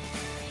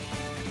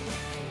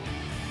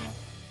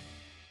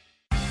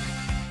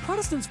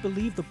 Protestants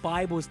believe the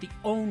Bible is the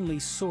only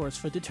source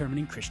for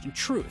determining Christian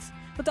truth,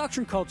 a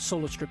doctrine called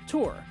sola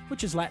scriptura,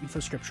 which is Latin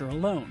for scripture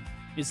alone.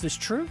 Is this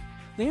true?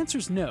 The answer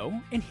is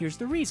no, and here's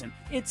the reason.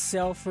 It's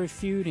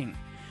self-refuting.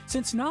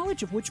 Since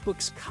knowledge of which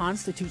books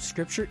constitute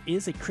Scripture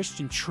is a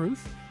Christian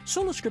truth,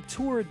 sola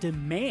scriptura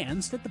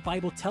demands that the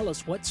Bible tell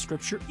us what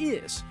Scripture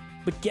is.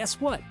 But guess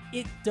what?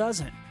 It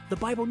doesn't. The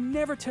Bible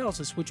never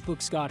tells us which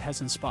books God has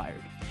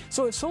inspired.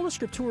 So if sola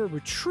scriptura were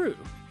true,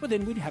 well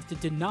then we'd have to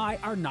deny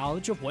our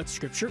knowledge of what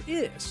Scripture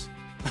is.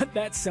 But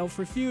that's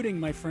self-refuting,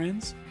 my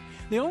friends.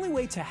 The only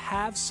way to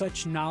have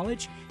such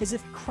knowledge is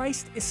if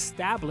Christ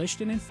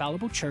established an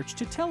infallible church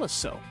to tell us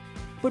so.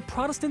 But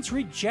Protestants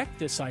reject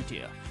this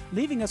idea,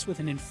 leaving us with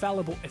an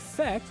infallible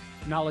effect,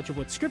 knowledge of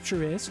what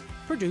Scripture is,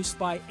 produced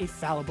by a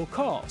fallible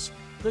cause,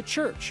 the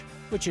Church,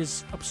 which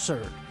is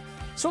absurd.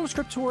 Sola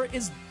Scriptura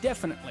is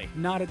definitely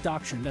not a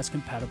doctrine that's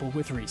compatible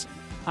with reason.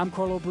 I'm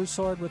Carlo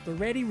Broussard with the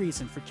ready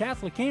reason for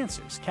Catholic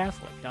Answers,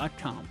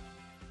 Catholic.com.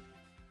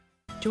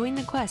 Join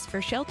the quest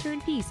for Shelter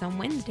and Peace on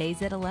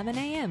Wednesdays at 11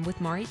 a.m. with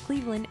Mari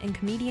Cleveland and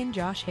comedian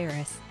Josh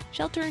Harris.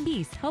 Shelter and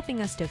Peace,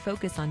 helping us to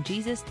focus on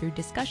Jesus through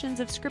discussions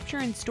of Scripture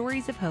and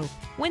stories of hope.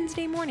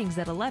 Wednesday mornings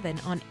at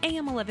 11 on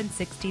AM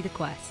 1160 The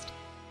Quest.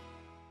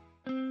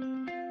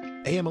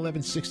 AM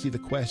 1160 The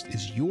Quest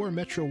is your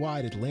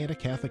metro-wide Atlanta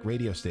Catholic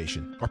radio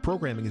station. Our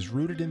programming is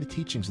rooted in the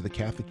teachings of the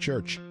Catholic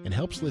Church and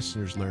helps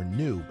listeners learn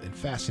new and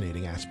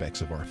fascinating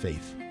aspects of our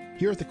faith.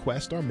 Here at The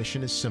Quest, our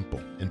mission is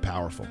simple and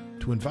powerful: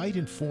 to invite,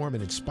 inform,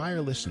 and inspire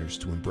listeners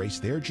to embrace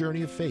their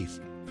journey of faith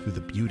through the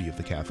beauty of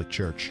the Catholic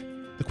Church.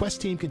 The Quest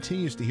team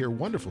continues to hear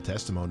wonderful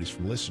testimonies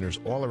from listeners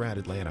all around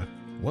Atlanta.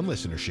 One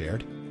listener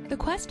shared, The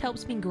Quest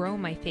helps me grow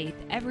my faith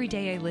every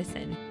day I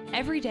listen.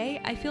 Every day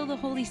I feel the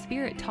Holy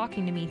Spirit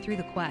talking to me through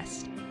The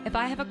Quest. If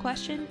I have a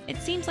question, it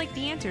seems like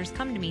the answers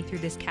come to me through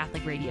this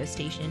Catholic radio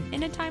station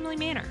in a timely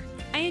manner.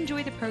 I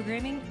enjoy the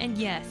programming, and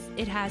yes,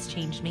 it has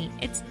changed me.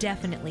 It's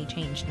definitely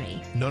changed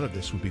me. none of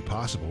this would be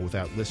possible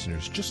without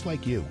listeners just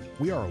like you.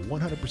 We are a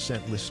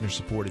 100%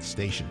 listener-supported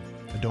station.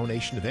 A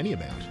donation of any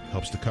amount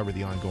helps to cover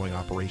the ongoing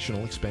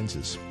operational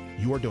expenses.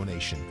 Your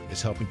donation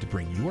is helping to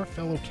bring your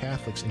fellow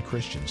Catholics and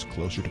Christians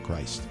closer to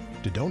Christ.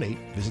 To donate,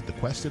 visit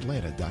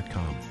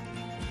thequestatlanta.com.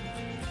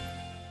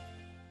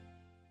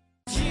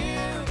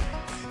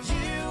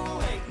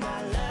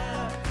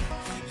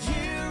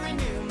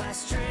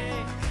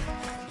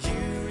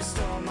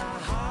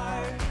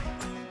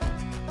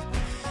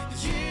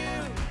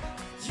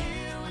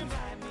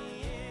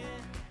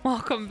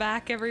 Welcome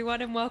back,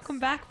 everyone, and welcome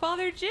back,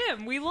 Father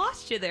Jim. We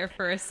lost you there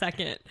for a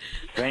second.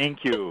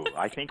 Thank you.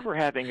 I think we're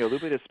having a little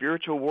bit of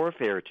spiritual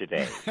warfare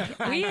today.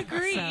 We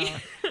agree.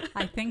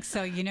 I think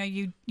so. You know,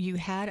 you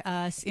had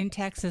us in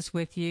Texas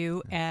with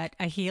you at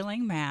a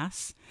healing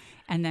mass,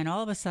 and then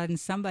all of a sudden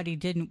somebody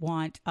didn't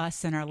want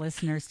us and our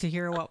listeners to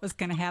hear what was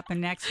going to happen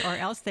next, or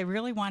else they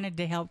really wanted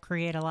to help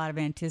create a lot of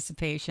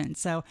anticipation.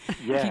 So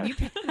Yes.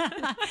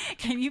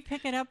 can you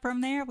pick it up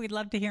from there? We'd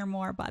love to hear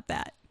more about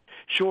that.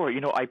 Sure.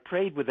 You know, I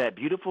prayed with that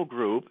beautiful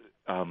group,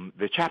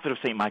 the Chaplet of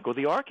St. Michael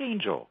the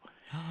Archangel.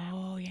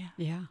 Oh, yeah.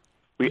 Yeah.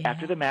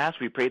 After the Mass,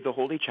 we prayed the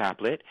Holy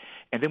Chaplet,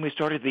 and then we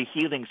started the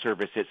healing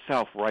service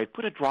itself, where I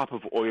put a drop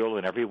of oil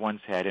in everyone's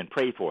head and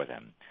pray for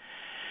them.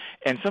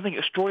 And something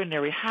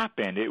extraordinary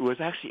happened. It was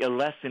actually a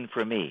lesson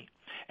for me.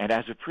 And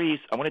as a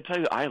priest, I want to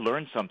tell you, I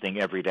learn something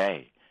every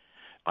day.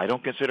 I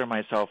don't consider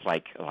myself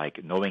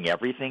like knowing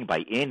everything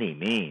by any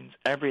means.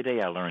 Every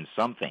day I learn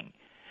something.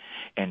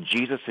 And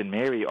Jesus and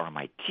Mary are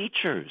my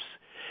teachers.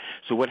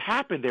 So what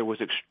happened there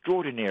was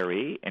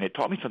extraordinary, and it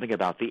taught me something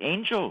about the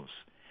angels.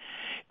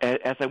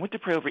 As I went to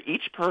pray over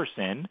each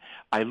person,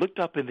 I looked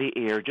up in the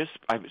air,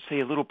 I would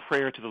say a little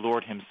prayer to the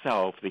Lord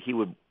himself that he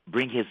would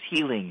bring his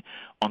healing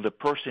on the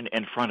person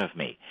in front of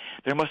me.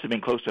 There must have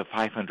been close to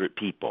 500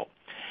 people.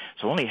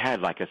 So I only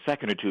had like a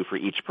second or two for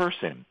each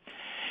person.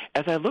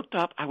 As I looked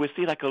up, I would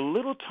see like a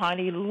little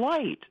tiny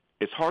light.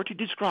 It's hard to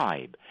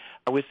describe.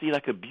 I would see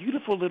like a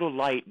beautiful little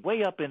light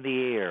way up in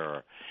the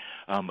air,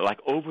 like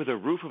over the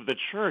roof of the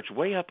church,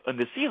 way up on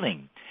the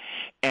ceiling.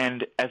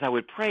 And as I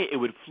would pray, it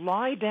would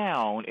fly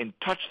down and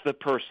touch the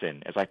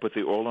person as I put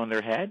the oil on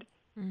their head,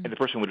 and the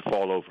person would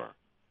fall over.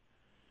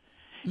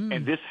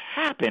 And this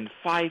happened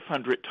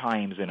 500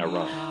 times in a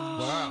row.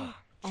 Wow.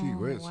 Gee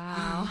whiz.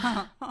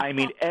 Wow. I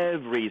mean,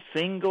 every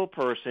single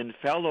person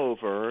fell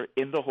over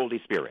in the Holy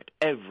Spirit.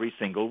 Every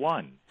single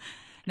one.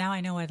 Now I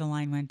know why the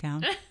line went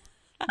down.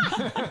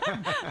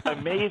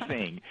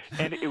 Amazing.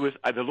 And it was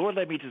the Lord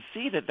led me to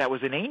see that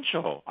was an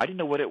angel. I didn't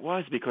know what it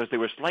was because they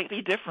were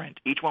slightly different.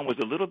 Each one was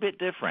a little bit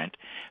different,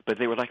 but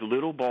they were like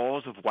little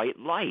balls of white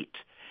light.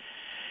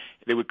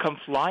 They would come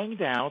flying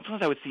down.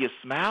 Sometimes I would see a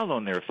smile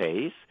on their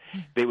face.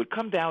 They would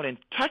come down and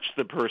touch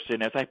the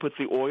person as I put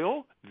the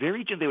oil.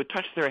 Very gently, they would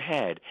touch their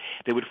head.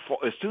 They would fall,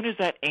 as soon as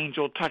that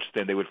angel touched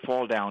them, they would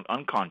fall down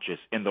unconscious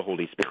in the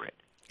Holy Spirit.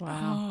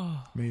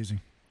 Wow.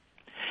 Amazing.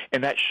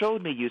 And that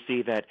showed me, you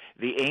see, that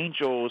the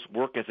angels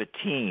work as a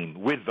team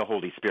with the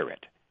Holy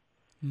Spirit.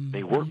 Mm-hmm.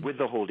 They work with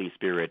the Holy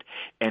Spirit,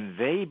 and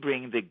they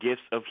bring the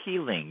gifts of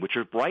healing, which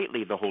are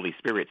rightly the Holy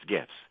Spirit's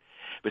gifts.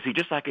 But see,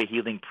 just like a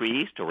healing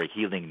priest or a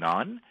healing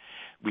nun,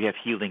 we have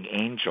healing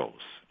angels.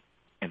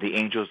 And the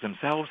angels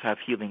themselves have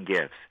healing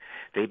gifts.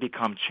 They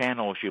become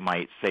channels, you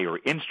might say, or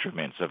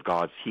instruments of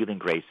God's healing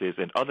graces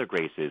and other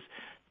graces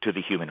to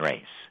the human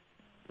race.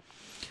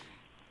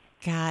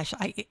 Gosh,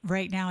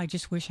 right now I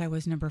just wish I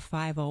was number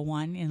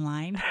 501 in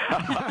line.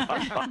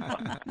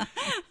 I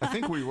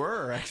think we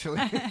were, actually.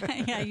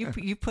 Yeah,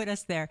 you put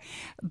us there.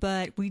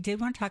 But we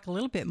did want to talk a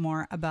little bit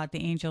more about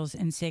the angels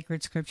in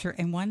sacred scripture.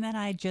 And one that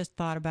I just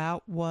thought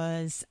about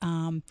was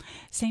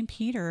St.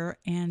 Peter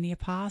and the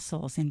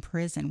apostles in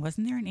prison.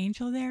 Wasn't there an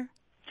angel there?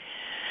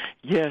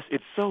 Yes,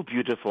 it's so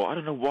beautiful. I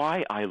don't know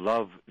why I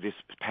love this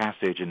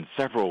passage and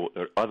several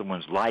other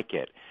ones like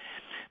it.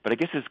 But I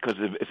guess it's because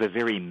it's a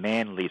very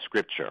manly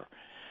scripture.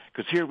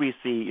 Because here we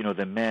see,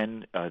 the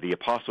men, the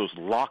apostles,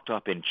 locked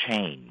up in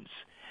chains.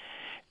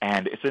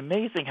 And it's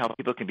amazing how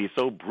people can be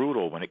so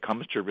brutal when it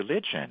comes to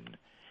religion.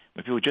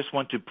 When people just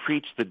want to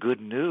preach the good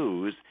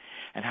news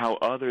and how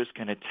others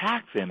can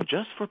attack them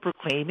just for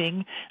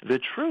proclaiming the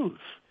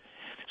truth.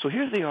 So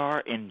here they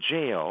are in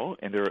jail,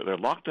 and they're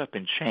locked up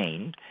and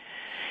chained.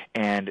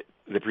 And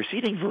the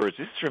preceding verse,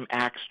 this is from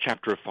Acts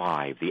chapter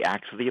 5, the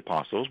Acts of the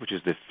Apostles, which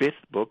is the 5th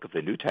book of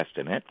the New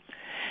Testament,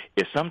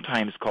 is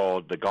sometimes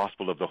called the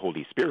Gospel of the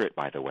Holy Spirit,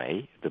 by the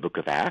way, the book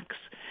of Acts.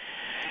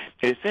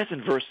 It says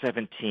in verse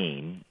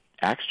 17,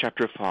 Acts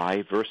chapter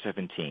 5, verse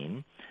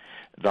 17,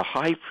 the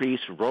high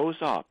priest rose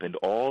up and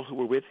all who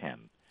were with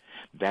him,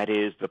 that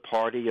is, the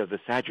party of the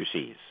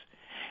Sadducees,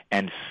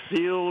 and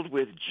filled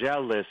with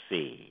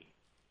jealousy,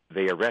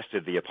 they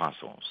arrested the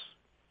apostles.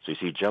 So you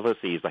see,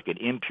 jealousy is like an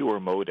impure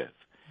motive.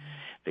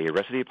 They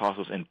arrested the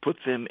apostles and put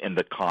them in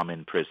the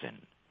common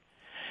prison.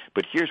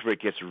 But here's where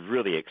it gets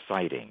really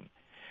exciting.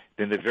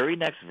 Then the very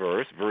next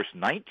verse, verse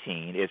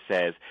 19, it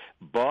says,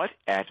 but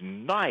at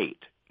night.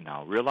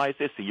 Now realize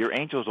this, your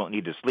angels don't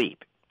need to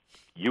sleep.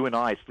 You and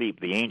I sleep,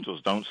 the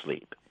angels don't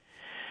sleep.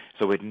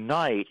 So at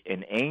night,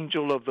 an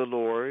angel of the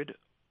Lord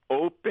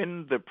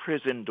opened the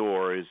prison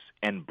doors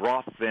and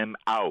brought them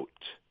out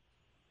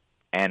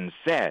and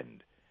said,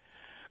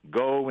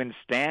 Go and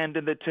stand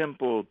in the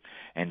temple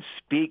and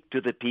speak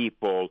to the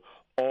people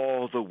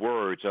all the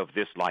words of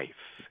this life.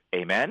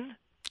 Amen?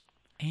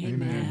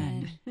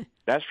 Amen.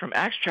 That's from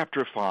Acts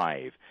chapter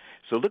 5.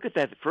 So look at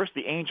that. First,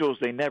 the angels,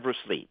 they never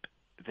sleep.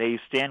 They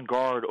stand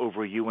guard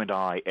over you and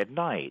I at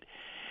night.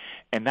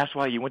 And that's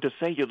why you want to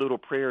say your little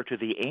prayer to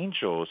the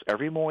angels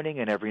every morning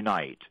and every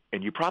night.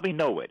 And you probably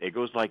know it. It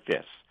goes like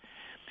this.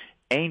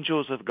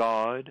 Angels of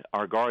God,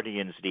 our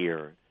guardians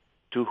dear,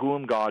 to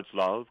whom God's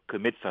love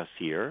commits us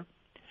here,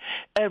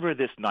 ever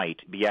this night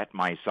be at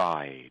my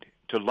side,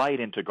 to light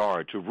and to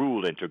guard, to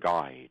rule and to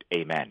guide.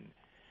 Amen.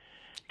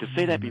 To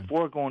say that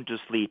before going to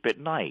sleep at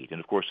night. And,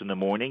 of course, in the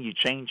morning, you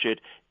change it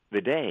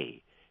the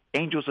day.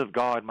 Angels of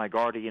God, my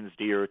guardians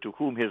dear, to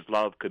whom his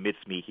love commits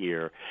me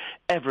here,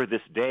 ever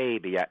this day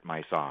be at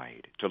my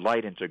side, to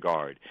light and to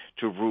guard,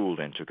 to rule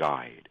and to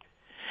guide.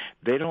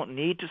 They don't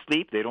need to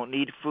sleep. They don't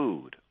need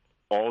food.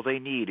 All they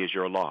need is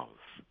your love.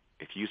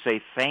 If you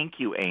say, thank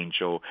you,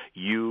 angel,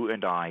 you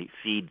and I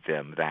feed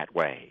them that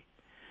way.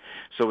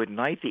 So at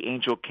night the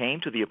angel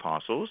came to the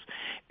apostles,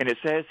 and it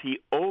says he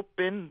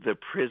opened the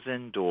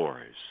prison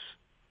doors.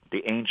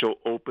 The angel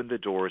opened the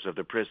doors of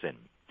the prison.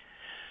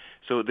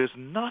 So there's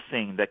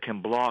nothing that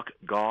can block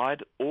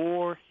God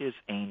or his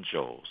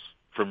angels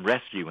from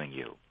rescuing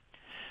you.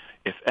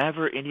 If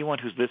ever anyone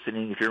who's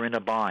listening, if you're in a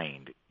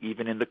bind,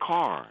 even in the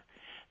car,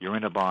 you're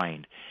in a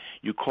bind,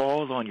 you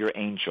call on your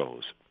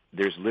angels.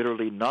 There's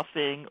literally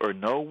nothing or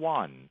no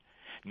one,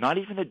 not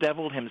even the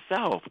devil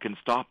himself, can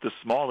stop the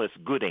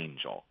smallest good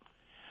angel.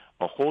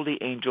 A holy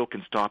angel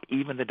can stop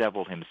even the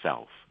devil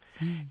himself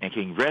and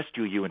can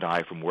rescue you and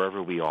I from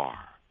wherever we are.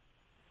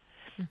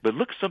 But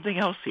look something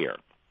else here.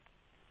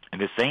 In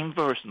the same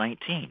verse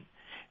 19,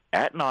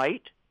 at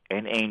night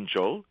an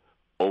angel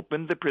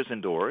opened the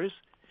prison doors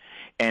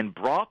and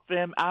brought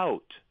them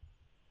out.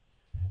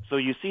 So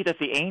you see that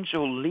the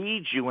angel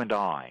leads you and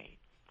I.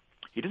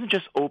 He doesn't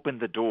just open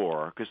the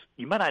door, because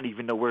you might not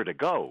even know where to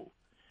go.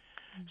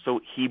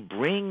 So he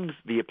brings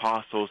the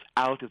apostles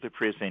out of the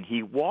prison.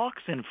 He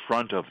walks in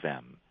front of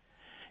them,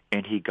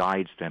 and he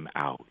guides them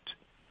out.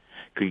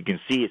 Because you can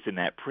see it's in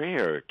that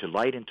prayer, to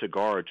light and to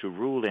guard, to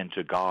rule and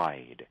to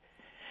guide.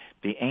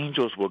 The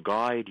angels will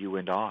guide you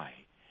and I.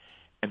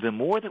 And the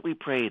more that we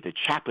pray the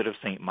chaplet of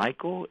St.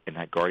 Michael in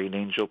that guardian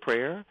angel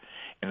prayer,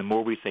 and the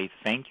more we say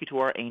thank you to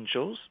our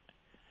angels,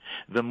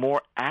 the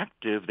more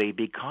active they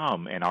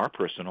become in our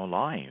personal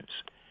lives.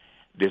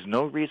 There's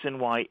no reason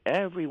why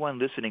everyone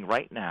listening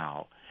right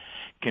now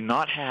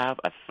cannot have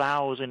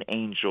 1,000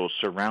 angels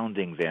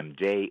surrounding them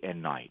day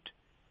and night.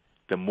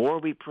 The more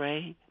we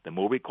pray, the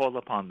more we call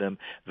upon them,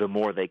 the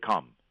more they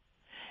come.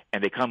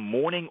 And they come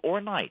morning or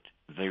night.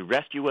 They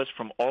rescue us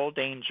from all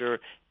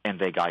danger, and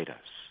they guide us.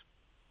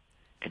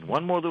 And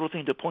one more little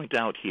thing to point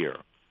out here.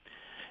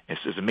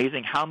 It's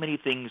amazing how many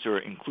things are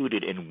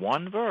included in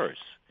one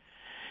verse.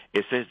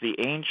 It says the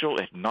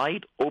angel at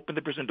night opened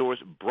the prison doors,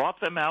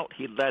 brought them out,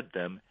 he led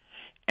them,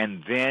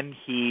 and then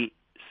he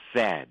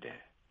said.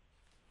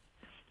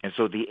 And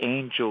so the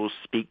angels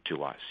speak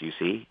to us, you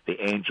see.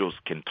 The angels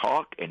can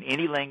talk in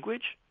any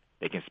language.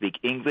 They can speak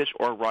English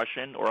or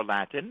Russian or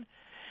Latin.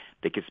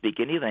 They can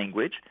speak any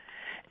language,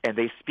 and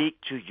they speak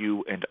to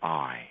you and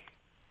I.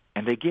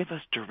 And they give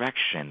us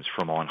directions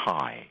from on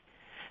high.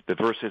 The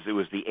verse says it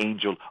was the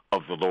angel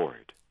of the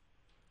Lord.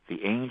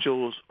 The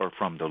angels are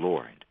from the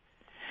Lord.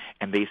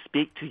 And they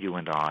speak to you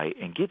and I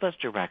and give us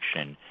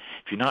direction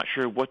if you're not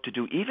sure what to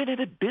do, even in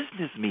a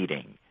business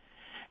meeting.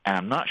 And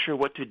I'm not sure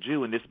what to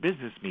do in this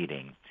business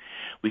meeting.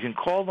 We can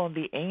call on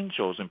the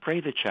angels and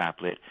pray the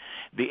chaplet.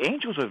 The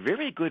angels are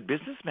very good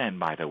businessmen,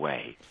 by the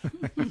way.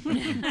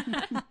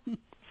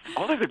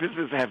 All of their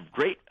businesses have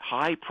great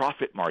high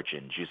profit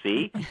margins, you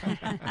see.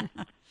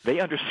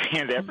 They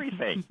understand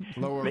everything.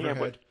 Low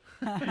overhead.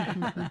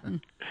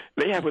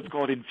 They have what's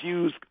called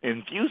infused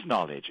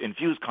knowledge,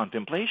 infused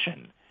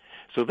contemplation.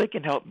 So they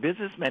can help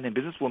businessmen and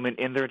businesswomen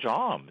in their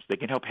jobs. They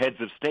can help heads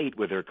of state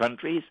with their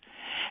countries,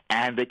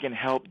 and they can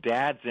help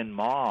dads and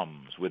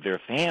moms with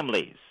their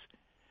families,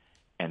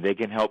 and they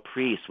can help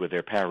priests with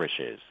their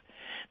parishes.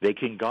 They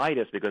can guide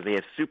us because they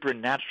have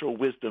supernatural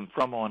wisdom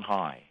from on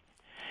high.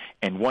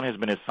 And one has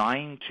been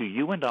assigned to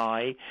you and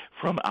I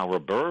from our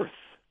birth.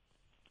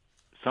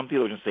 Some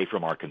theologians say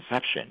from our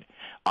conception.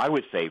 I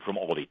would say from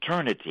all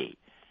eternity.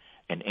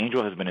 An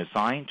angel has been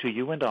assigned to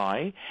you and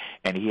I,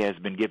 and he has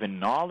been given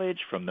knowledge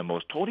from the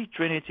most holy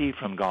Trinity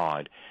from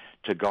God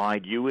to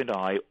guide you and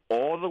I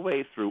all the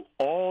way through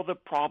all the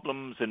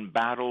problems and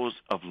battles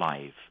of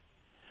life,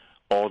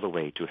 all the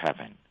way to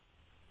heaven.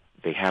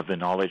 They have the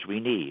knowledge we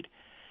need.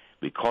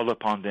 We call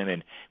upon them,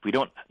 and if we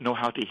don't know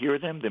how to hear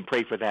them, then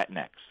pray for that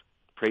next.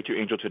 Pray to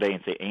your angel today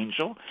and say,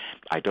 Angel,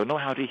 I don't know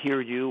how to hear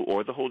you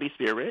or the Holy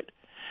Spirit.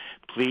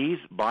 Please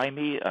buy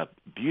me a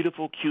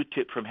beautiful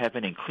Q-tip from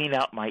heaven and clean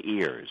out my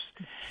ears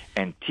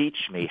and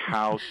teach me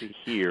how to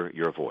hear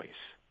your voice.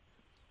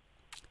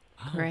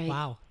 Oh, Great.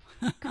 wow.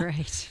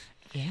 Great.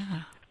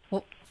 Yeah.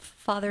 Well,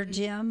 Father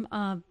Jim,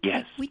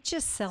 Yes. we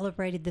just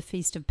celebrated the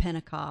Feast of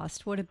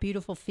Pentecost. What a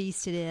beautiful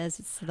feast it is.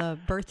 It's the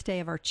birthday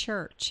of our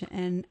church.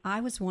 And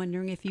I was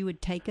wondering if you would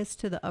take us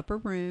to the upper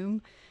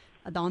room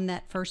on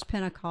that first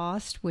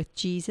Pentecost with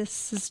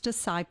Jesus'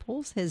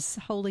 disciples, his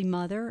Holy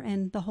Mother,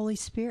 and the Holy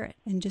Spirit.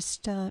 And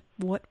just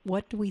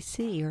what do we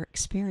see or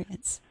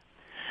experience?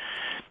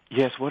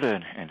 Yes, what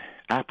an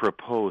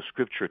apropos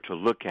scripture to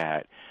look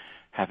at,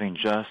 having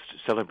just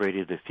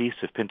celebrated the Feast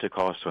of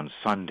Pentecost on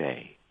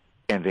Sunday.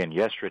 And then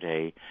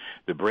yesterday,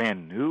 the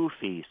brand new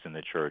feast in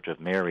the church of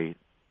Mary,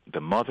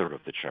 the mother of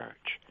the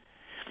church.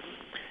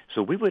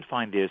 So we would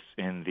find this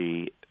in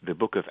the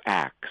book of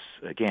Acts,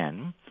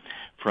 again,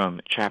 from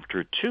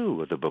chapter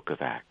 2 of the book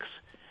of Acts.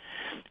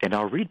 And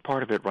I'll read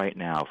part of it right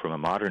now from a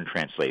modern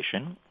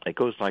translation. It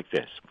goes like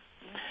this.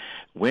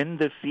 When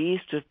the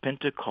Feast of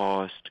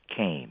Pentecost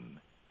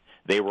came,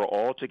 they were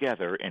all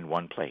together in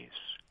one place.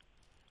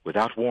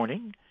 Without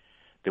warning,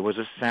 there was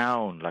a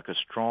sound like a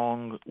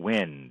strong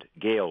wind,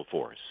 gale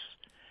force.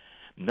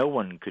 No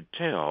one could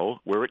tell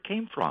where it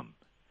came from.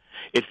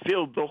 It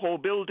filled the whole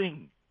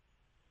building.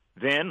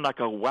 Then,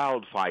 like a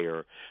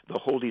wildfire, the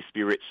Holy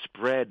Spirit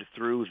spread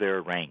through their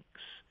ranks,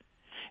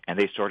 and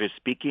they started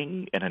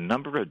speaking in a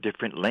number of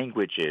different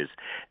languages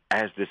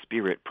as the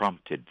Spirit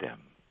prompted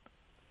them.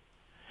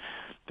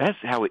 That's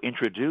how it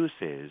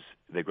introduces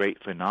the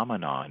great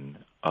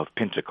phenomenon of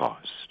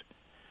Pentecost.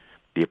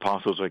 The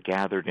apostles are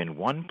gathered in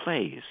one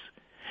place,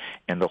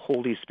 and the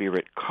Holy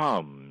Spirit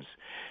comes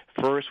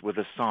first with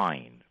a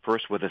sign,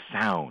 first with a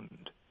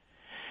sound.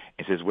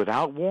 It says,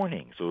 without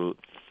warning. So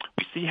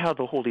we see how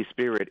the Holy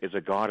Spirit is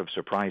a God of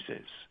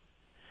surprises,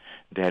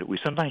 that we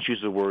sometimes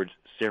use the word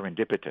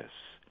serendipitous,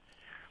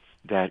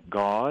 that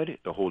God,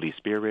 the Holy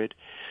Spirit,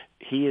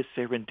 he is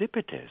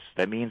serendipitous.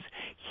 That means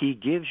he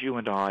gives you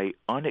and I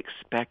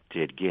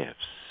unexpected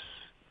gifts.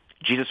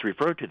 Jesus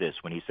referred to this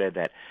when he said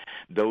that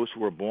those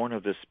who are born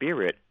of the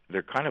Spirit,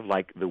 they're kind of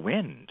like the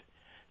wind.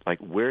 Like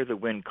where the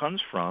wind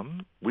comes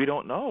from, we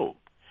don't know.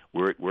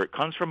 Where it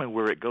comes from and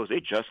where it goes,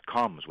 it just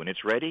comes. When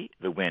it's ready,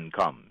 the wind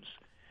comes.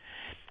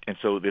 And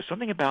so there's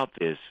something about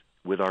this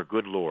with our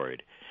good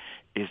Lord,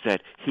 is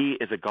that he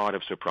is a God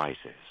of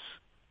surprises.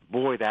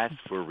 Boy, that's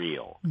for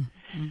real.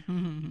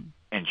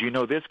 And you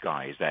know this,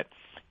 guys, that,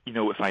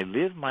 if I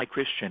live my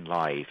Christian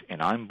life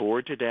and I'm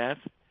bored to death,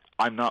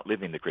 I'm not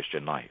living the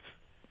Christian life.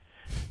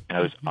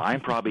 And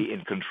I'm probably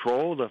in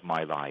control of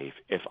my life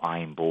if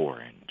I'm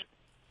bored.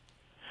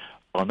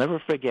 I'll never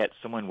forget,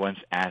 someone once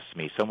asked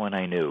me, someone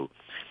I knew,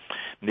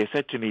 and they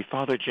said to me,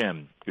 Father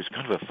Jim, it was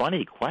kind of a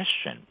funny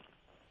question.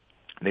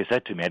 And they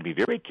said to me, I'd be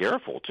very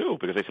careful, too,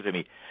 because they said to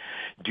me,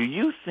 do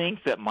you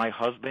think that my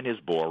husband is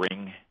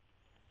boring?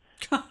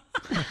 Yeah,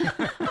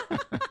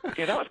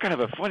 that was kind of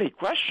a funny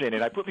question,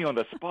 and it put me on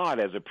the spot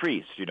as a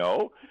priest,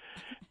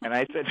 And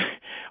I said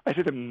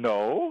to them,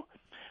 no,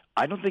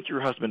 I don't think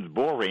your husband's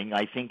boring.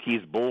 I think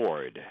he's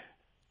bored.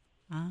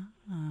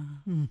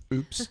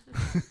 Oops.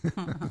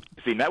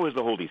 See, that was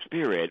the Holy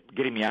Spirit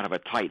getting me out of a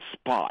tight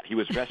spot. He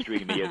was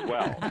rescuing me as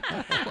well.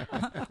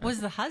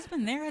 Was the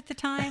husband there at the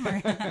time?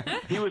 Or?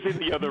 He was in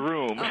the other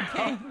room.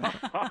 Okay.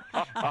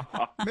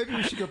 Maybe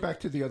we should go back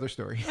to the other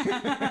story.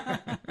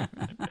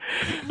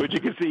 But you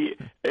can see,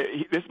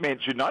 this man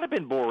should not have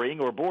been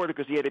boring or bored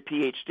because he had a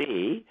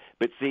PhD.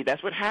 But see,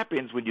 that's what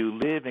happens when you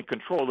live in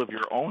control of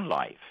your own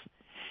life.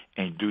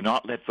 And do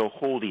not let the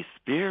Holy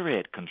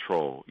Spirit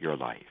control your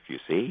life, you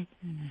see?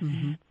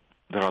 Mm-hmm.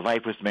 That our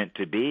life was meant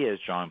to be, as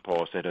John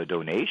Paul said, a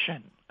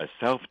donation, a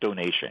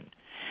self-donation.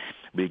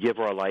 We give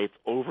our life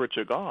over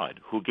to God,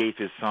 who gave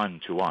his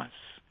Son to us.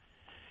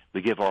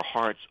 We give our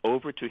hearts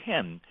over to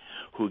him,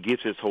 who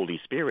gives his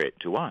Holy Spirit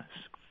to us.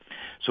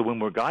 So when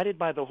we're guided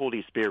by the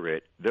Holy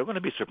Spirit, there are going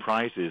to be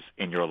surprises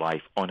in your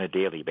life on a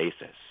daily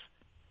basis.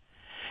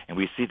 And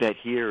we see that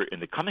here in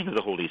the coming of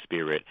the Holy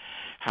Spirit,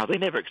 how they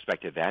never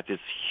expected that. This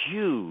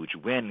huge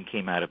wind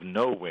came out of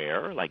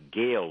nowhere, like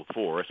gale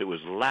force. It was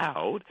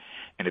loud,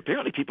 and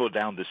apparently people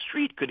down the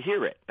street could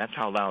hear it. That's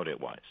how loud it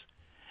was.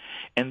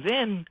 And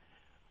then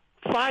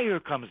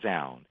fire comes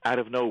down out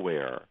of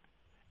nowhere.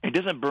 It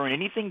doesn't burn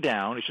anything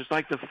down. It's just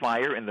like the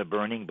fire in the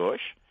burning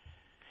bush.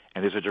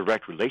 And there's a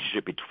direct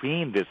relationship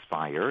between this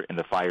fire and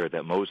the fire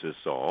that Moses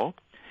saw.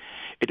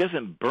 It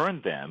doesn't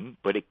burn them,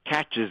 but it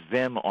catches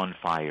them on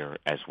fire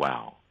as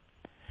well.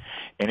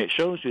 And it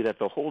shows you that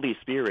the Holy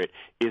Spirit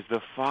is the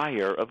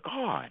fire of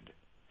God.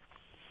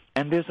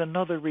 And there's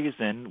another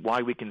reason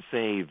why we can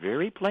say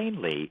very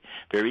plainly,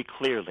 very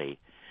clearly,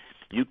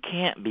 you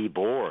can't be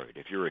bored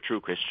if you're a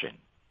true Christian.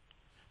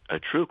 A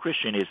true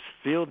Christian is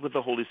filled with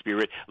the Holy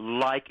Spirit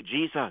like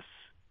Jesus.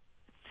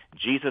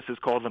 Jesus is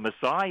called the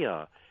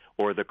Messiah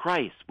or the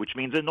Christ, which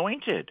means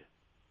anointed.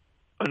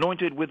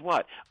 Anointed with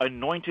what?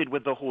 Anointed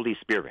with the Holy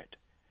Spirit.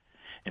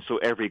 And so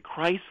every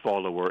Christ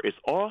follower is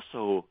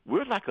also,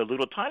 we're like a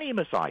little tiny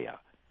Messiah.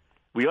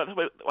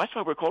 That's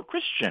why we're called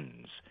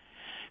Christians.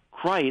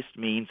 Christ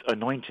means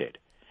anointed.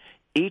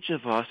 Each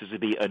of us is to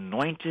be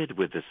anointed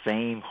with the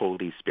same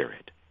Holy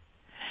Spirit.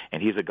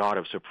 And he's a God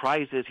of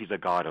surprises. He's a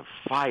God of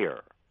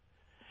fire.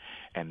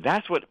 And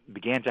that's what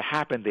began to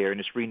happen there, and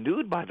it's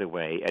renewed, by the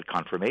way, at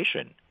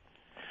confirmation.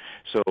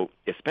 So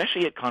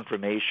especially at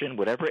confirmation,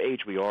 whatever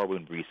age we are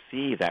when we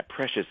receive that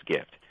precious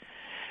gift,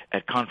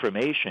 at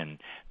confirmation,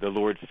 the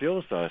Lord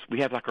fills us. We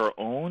have like our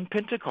own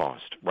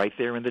Pentecost right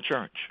there in the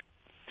church.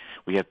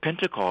 We have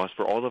Pentecost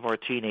for all of our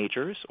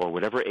teenagers or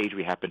whatever age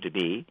we happen to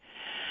be,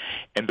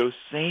 and those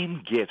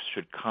same gifts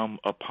should come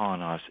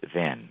upon us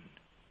then.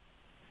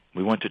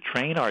 We want to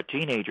train our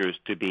teenagers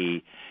to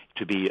be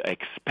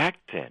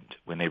expectant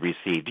when they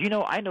receive. Do you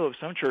know, I know of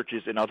some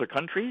churches in other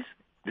countries,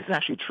 this is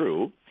actually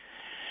true,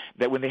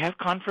 that when they have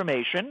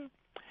confirmation,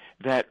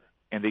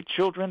 and the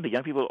children, the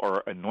young people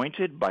are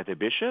anointed by the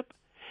bishop,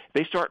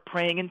 they start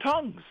praying in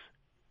tongues.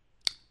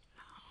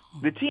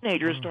 The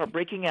teenagers start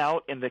breaking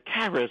out in the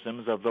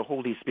charisms of the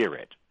Holy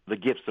Spirit, the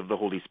gifts of the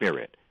Holy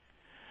Spirit.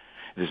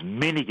 There's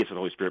many gifts of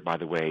the Holy Spirit, by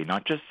the way,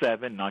 not just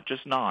 7, not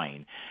just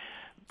 9.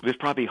 There's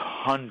probably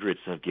hundreds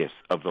of gifts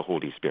of the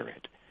Holy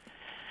Spirit.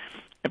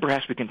 And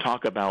perhaps we can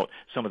talk about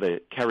some of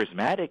the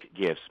charismatic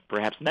gifts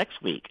perhaps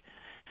next week.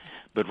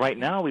 But right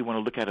now we want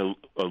to look at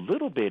a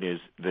little bit is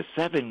the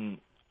 7,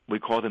 we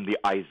call them the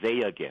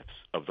Isaiah gifts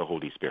of the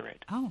Holy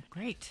Spirit. Oh,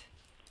 great.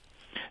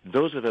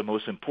 Those are the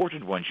most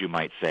important ones, you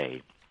might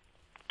say,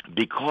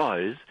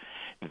 because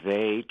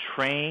they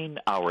train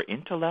our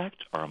intellect,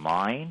 our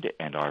mind,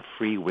 and our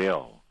free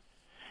will,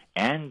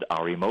 and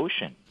our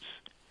emotions.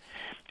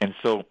 And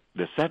so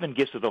the 7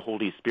 gifts of the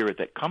Holy Spirit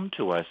that come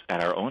to us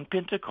at our own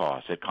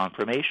Pentecost, at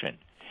confirmation,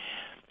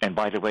 and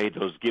by the way,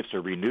 those gifts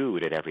are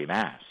renewed at every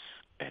Mass.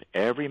 At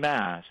every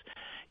Mass,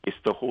 it's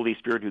the Holy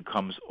Spirit who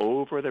comes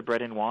over the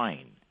bread and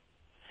wine.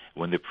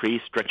 When the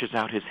priest stretches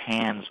out his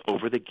hands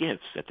over the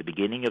gifts at the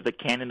beginning of the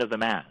canon of the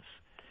Mass,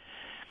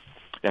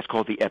 that's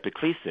called the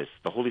epiclesis.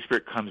 The Holy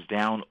Spirit comes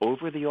down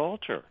over the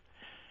altar.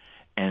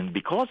 And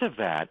because of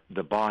that,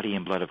 the body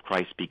and blood of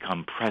Christ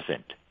become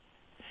present.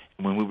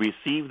 When we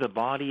receive the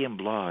body and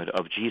blood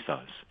of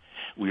Jesus,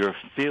 we are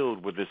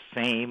filled with the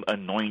same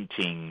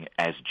anointing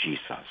as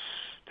Jesus.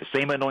 The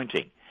same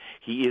anointing.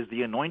 He is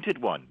the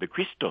anointed one, the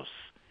Christos.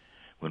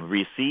 When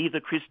we receive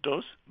the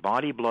Christos,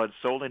 body, blood,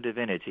 soul, and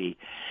divinity,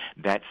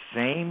 that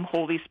same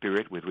Holy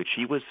Spirit with which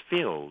he was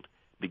filled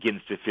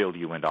begins to fill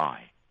you and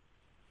I.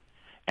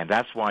 And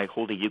that's why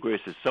Holy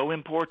Eucharist is so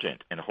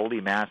important and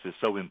Holy Mass is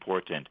so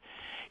important.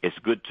 It's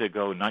good to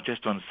go not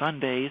just on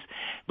Sundays,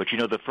 but you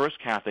know the first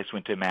Catholics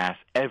went to Mass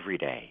every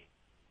day.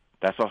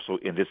 That's also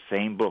in this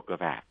same book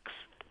of Acts.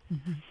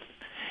 Mm-hmm.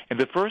 And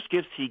the first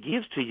gifts he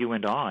gives to you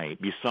and I,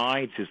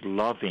 besides his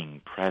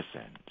loving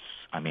presence,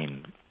 I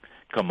mean,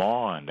 come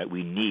on, that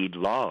we need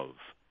love.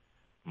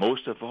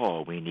 Most of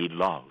all, we need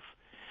love.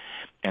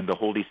 And the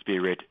Holy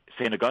Spirit,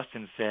 St.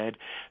 Augustine said,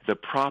 the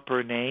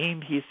proper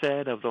name, he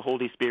said, of the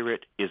Holy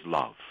Spirit is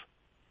love.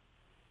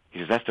 He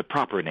says that's the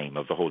proper name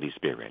of the Holy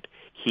Spirit.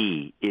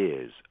 He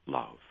is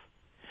love.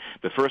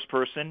 The first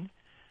person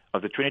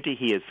of the Trinity,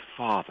 he is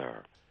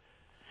Father.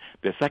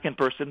 The second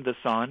person, the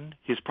Son,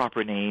 his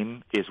proper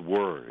name is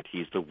Word.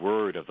 He's the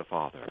Word of the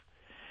Father.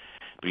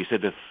 But he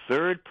said the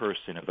third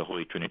person of the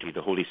Holy Trinity,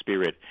 the Holy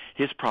Spirit,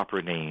 his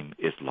proper name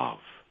is love.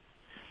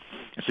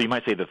 And so you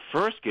might say the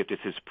first gift is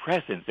his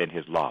presence and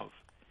his love.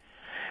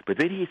 But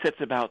then he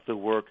sets about the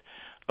work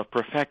of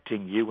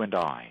perfecting you and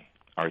I,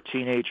 our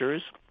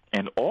teenagers,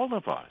 and all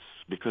of us,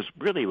 because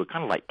really we're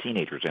kind of like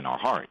teenagers in our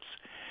hearts.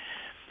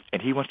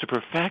 And he wants to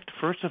perfect,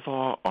 first of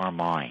all, our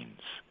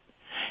minds.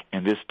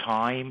 And this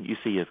time, you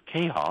see, of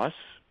chaos,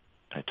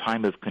 a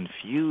time of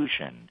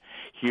confusion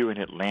here in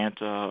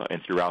Atlanta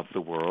and throughout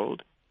the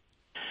world,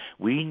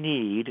 we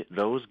need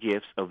those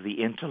gifts of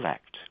the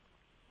intellect.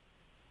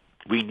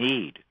 We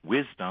need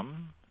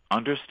wisdom,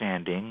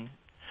 understanding,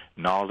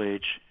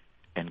 knowledge,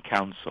 and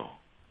counsel.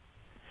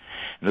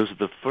 And those are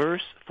the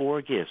first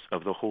 4 gifts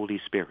of the Holy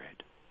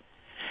Spirit.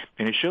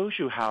 And it shows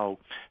you how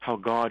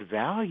God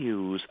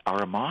values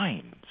our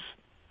minds.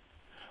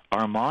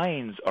 Our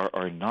minds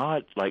are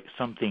not like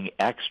something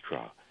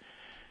extra.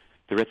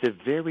 They're at the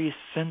very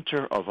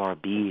center of our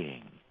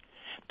being,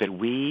 that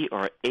we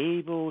are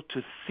able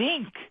to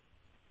think.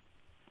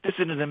 This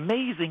is an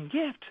amazing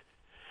gift.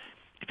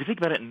 If you think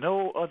about it,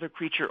 no other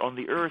creature on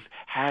the earth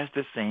has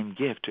the same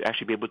gift to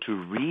actually be able to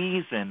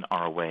reason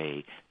our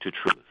way to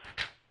truth.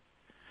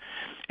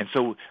 And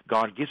so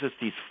God gives us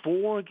these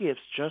 4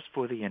 gifts just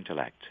for the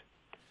intellect: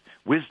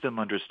 wisdom,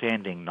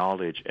 understanding,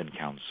 knowledge, and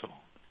counsel.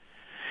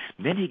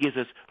 Then he gives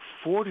us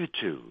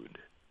fortitude.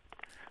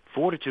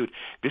 Fortitude,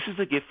 this is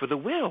a gift for the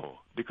will,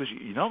 because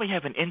you not only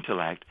have an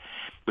intellect,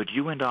 but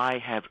you and I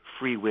have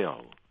free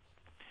will.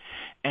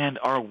 And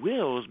our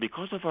wills,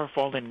 because of our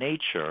fallen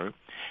nature,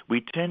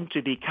 we tend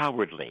to be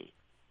cowardly.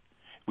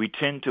 We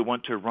tend to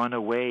want to run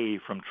away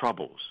from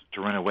troubles,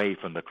 to run away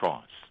from the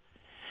cross.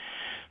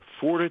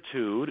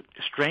 Fortitude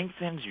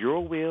strengthens your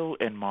will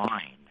and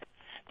mine,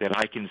 that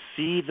I can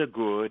see the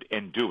good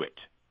and do it,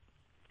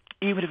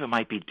 even if it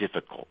might be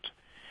difficult.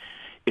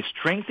 It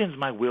strengthens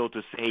my will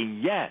to say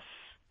yes.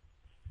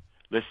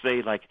 Let's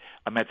say, like,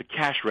 I'm at the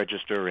cash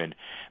register, and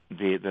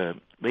the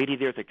lady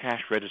there at the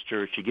cash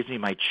register, she gives me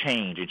my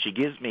change, and she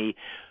gives me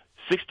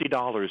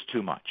 $60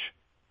 too much.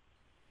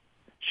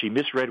 She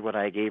misread what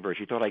I gave her.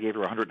 She thought I gave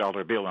her a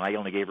 $100 bill, and I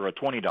only gave her a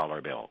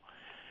 $20 bill.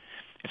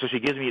 And so she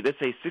gives me, let's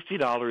say,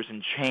 $60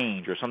 in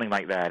change or something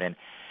like that.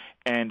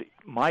 And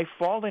my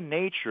fallen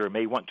nature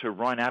may want to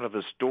run out of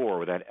the store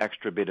with that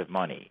extra bit of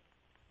money.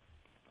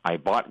 I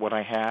bought what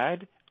I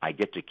had. I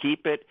get to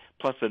keep it,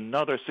 plus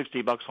another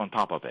 $60 on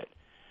top of it.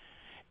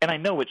 And I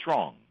know it's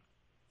wrong.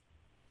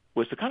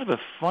 Well, it's a kind of a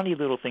funny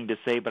little thing to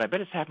say, but I bet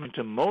it's happened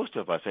to most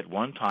of us at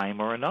one time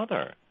or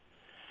another.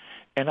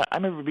 And I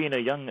remember being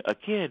a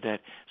kid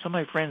that some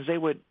of my friends,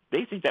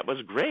 they think that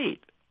was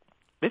great.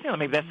 They think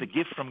maybe that's a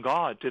gift from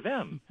God to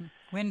them.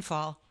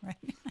 Windfall, right?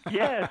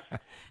 Yes.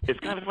 It's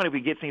kind of funny. We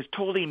get things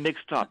totally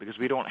mixed up because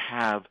we don't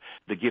have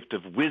the gift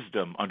of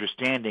wisdom,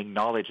 understanding,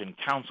 knowledge, and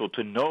counsel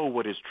to know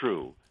what is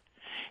true.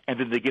 And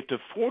then the gift of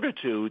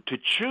fortitude to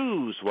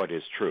choose what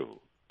is true,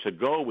 to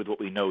go with what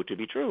we know to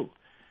be true.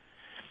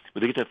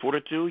 With the gift of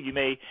fortitude,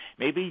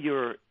 maybe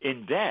you're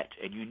in debt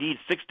and you need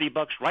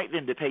 $60 right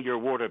then to pay your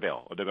water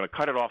bill, or they're going to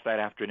cut it off that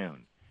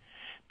afternoon.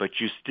 But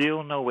you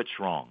still know it's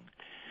wrong.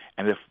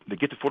 And the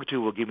gift of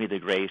fortitude will give me the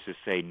grace to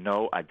say,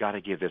 no, I've got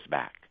to give this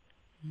back.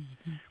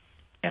 Mm-hmm.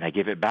 And I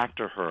give it back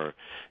to her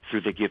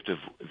through the gift of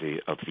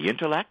the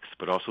intellect,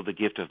 but also the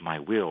gift of my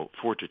will,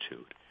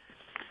 fortitude.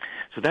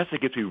 So that's the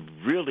gift we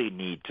really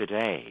need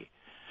today.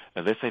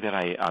 Let's say that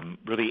I'm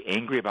really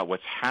angry about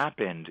what's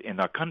happened in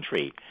our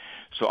country,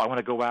 so I want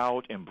to go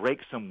out and break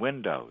some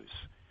windows.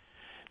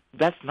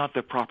 That's not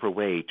the proper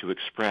way to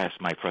express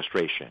my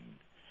frustration.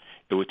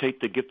 It would take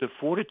the gift of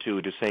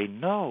fortitude to say,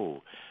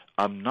 no,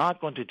 I'm not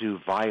going to do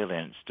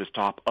violence to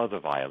stop other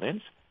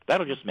violence.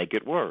 That'll just make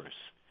it worse.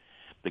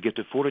 The gift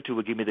of fortitude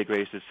will give me the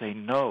grace to say,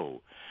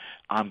 no,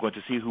 I'm going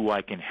to see who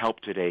I can help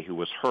today who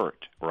was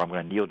hurt, or I'm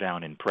going to kneel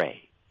down and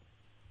pray.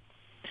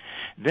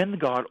 Then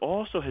God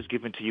also has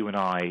given to you and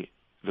I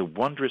the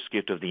wondrous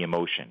gift of the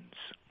emotions.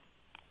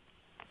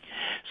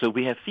 So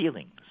we have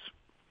feelings.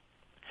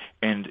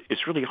 And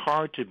it's really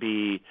hard to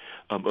be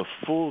a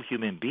full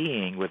human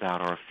being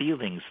without our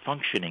feelings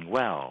functioning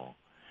well.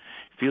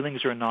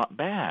 Feelings are not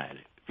bad.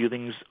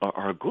 Feelings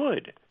are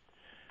good.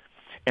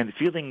 And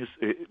feelings,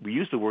 we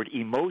use the word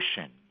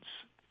emotions.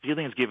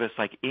 Feelings give us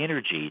like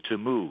energy to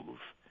move.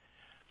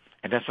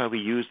 And that's why we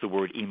use the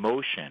word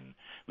emotion.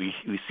 We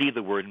see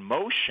the word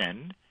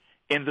motion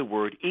in the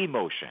word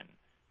emotion.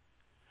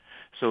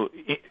 So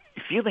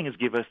feelings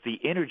give us the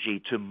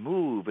energy to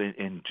move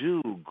and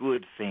do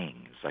good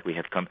things. Like we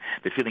have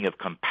the feeling of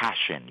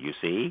compassion, you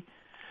see.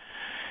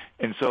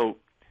 And so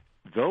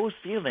those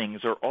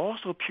feelings are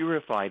also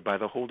purified by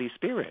the Holy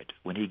Spirit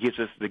when he gives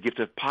us the gift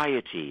of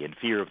piety and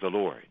fear of the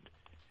Lord,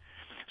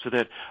 so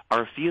that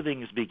our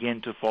feelings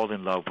begin to fall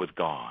in love with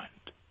God.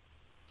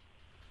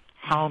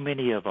 How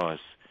many of us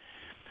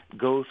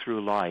go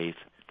through life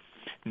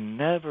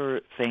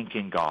never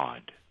thanking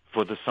God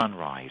for the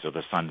sunrise or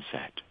the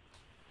sunset,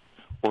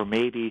 or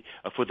maybe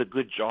for the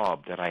good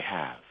job that I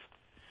have,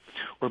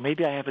 or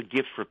maybe I have a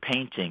gift for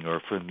painting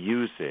or for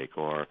music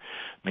or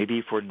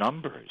maybe for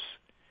numbers.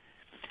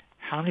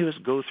 How many of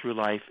us go through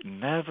life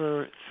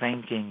never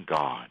thanking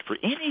God for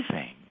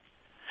anything,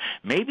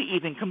 maybe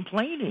even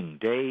complaining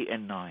day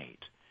and night?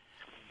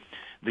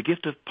 The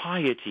gift of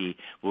piety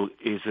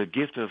is a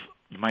gift of,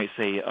 you might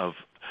say, of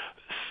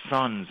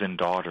sons and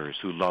daughters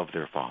who love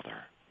their father.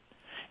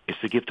 It's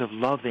the gift of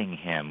loving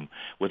him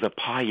with a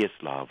pious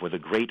love, with a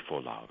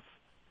grateful love.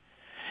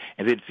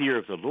 And then fear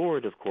of the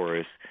Lord, of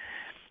course,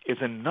 is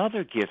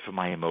another gift for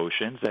my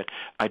emotions, that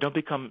I don't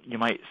become, you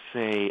might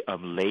say,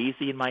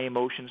 lazy in my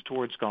emotions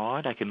towards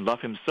God. I can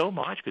love him so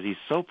much because he's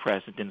so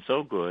present and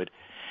so good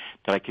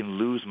that I can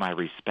lose my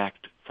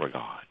respect for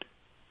God.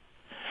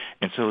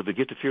 And so the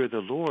gift of fear of the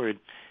Lord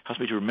helps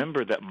me to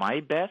remember that my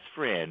best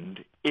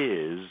friend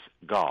is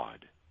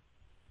God.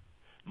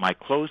 My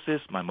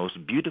closest, my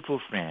most beautiful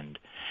friend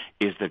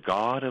is the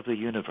God of the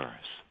universe.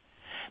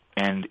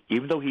 And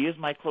even though he is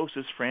my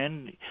closest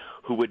friend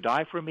who would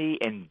die for me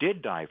and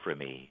did die for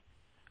me,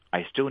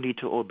 I still need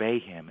to obey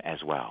him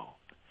as well.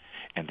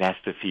 And that's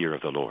the fear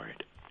of the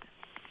Lord.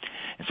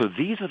 And so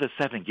these are the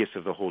 7 gifts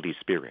of the Holy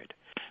Spirit: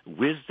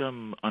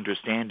 wisdom,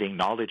 understanding,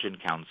 knowledge,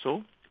 and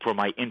counsel for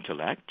my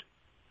intellect,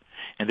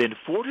 and then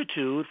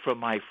fortitude from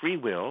my free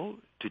will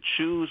to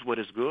choose what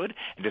is good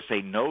and to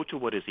say no to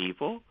what is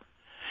evil.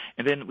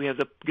 And then we have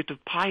the gift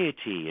of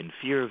piety and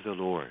fear of the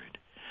Lord,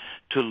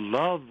 to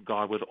love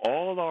God with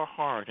all our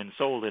heart and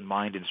soul and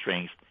mind and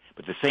strength,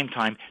 but at the same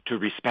time to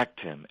respect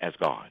him as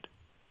God.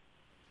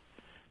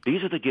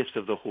 These are the gifts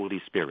of the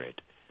Holy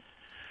Spirit.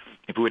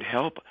 If it would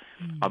help,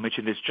 I'll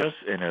mention this just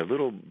in a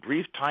little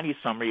brief, tiny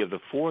summary of the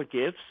 4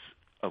 gifts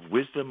of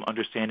wisdom,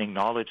 understanding,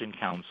 knowledge, and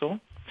counsel.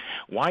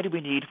 Why do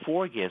we need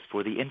 4 gifts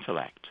for the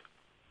intellect?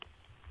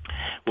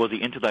 Well,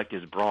 the intellect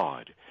is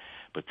broad,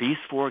 but these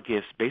 4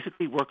 gifts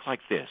basically work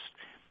like this.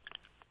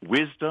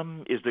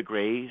 Wisdom is the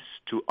grace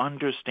to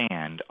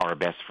understand our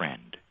best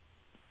friend.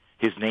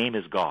 His name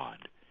is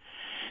God.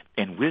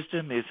 And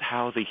wisdom is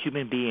how the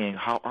human being,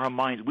 how our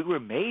minds, we were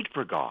made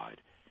for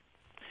God.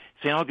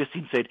 St.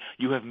 Augustine said,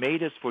 "You have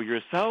made us for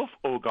yourself,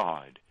 O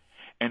God,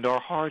 and our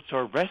hearts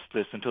are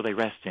restless until they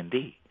rest in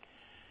thee."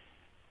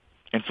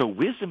 And so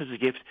wisdom is a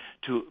gift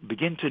to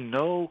begin to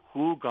know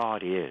who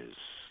God is,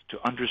 to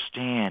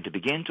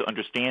begin to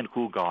understand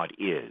who God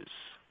is.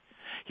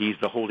 He's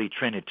the Holy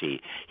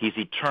Trinity. He's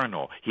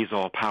eternal. He's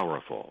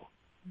all-powerful.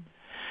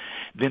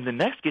 Then the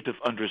next gift of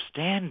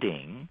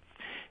understanding,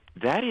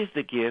 that is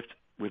the gift,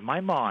 with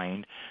my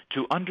mind,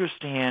 to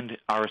understand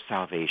our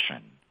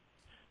salvation,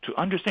 to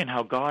understand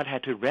how God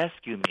had to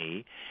rescue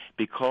me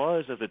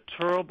because of the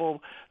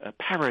terrible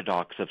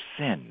paradox of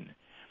sin,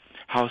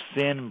 how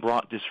sin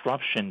brought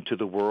disruption to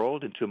the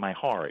world and to my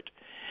heart.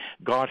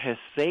 God has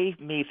saved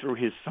me through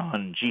his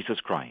Son, Jesus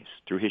Christ,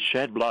 through his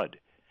shed blood,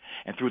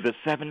 and through the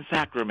 7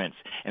 sacraments,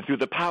 and through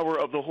the power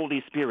of the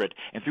Holy Spirit,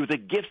 and through the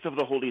gifts of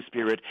the Holy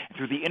Spirit, and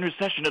through the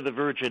intercession of the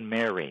Virgin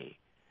Mary.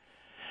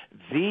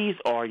 These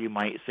are, you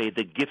might say,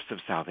 the gifts of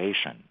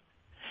salvation.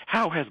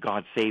 How has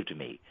God saved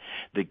me?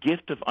 The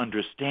gift of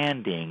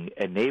understanding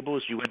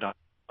enables you and I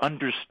to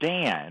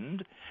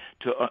understand,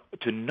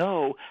 to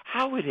know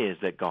how it is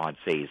that God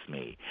saves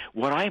me,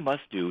 what I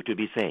must do to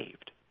be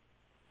saved.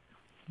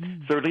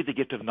 Thirdly, the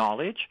gift of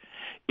knowledge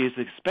is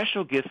a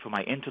special gift for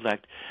my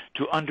intellect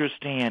to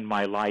understand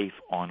my life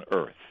on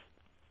earth.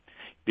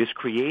 This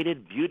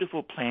created,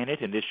 beautiful planet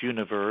in this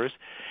universe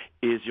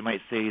is, you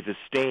might say, the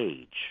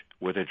stage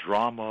where the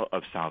drama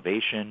of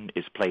salvation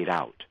is played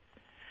out.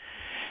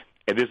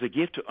 And there's a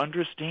gift to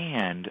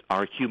understand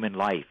our human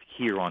life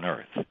here on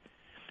earth.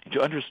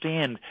 To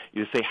understand,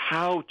 you say,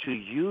 how to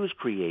use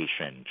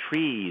creation,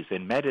 trees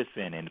and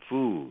medicine and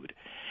food,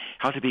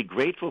 how to be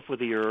grateful for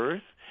the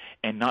earth,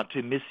 and not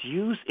to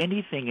misuse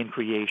anything in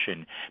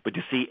creation, but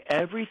to see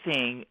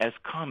everything as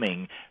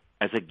coming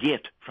as a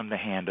gift from the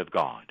hand of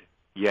God.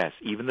 Yes,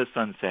 even the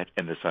sunset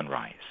and the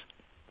sunrise.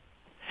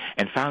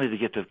 And finally, the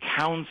gift of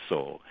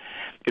counsel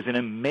is an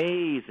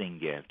amazing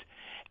gift,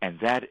 and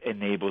that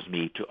enables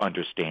me to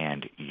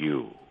understand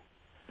you.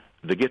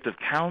 The gift of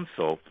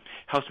counsel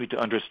helps me to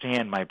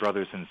understand my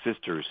brothers and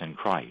sisters in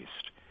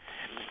Christ.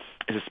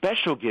 It's a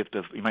special gift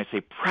of, you might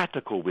say,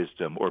 practical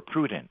wisdom or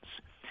prudence,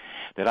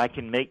 that I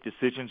can make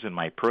decisions in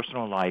my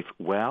personal life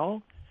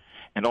well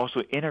and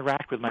also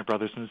interact with my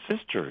brothers and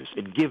sisters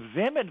and give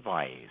them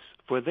advice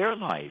for their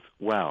life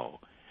well.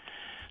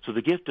 So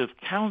the gift of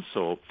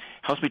counsel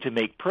helps me to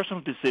make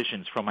personal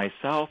decisions for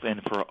myself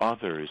and for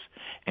others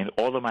in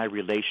all of my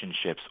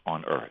relationships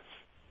on earth.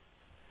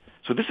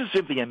 So this is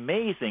simply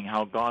amazing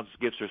how God's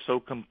gifts are so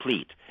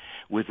complete.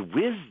 With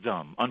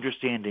wisdom,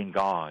 understanding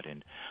God,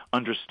 and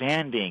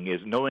understanding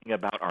is knowing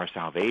about our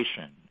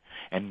salvation.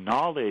 And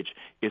knowledge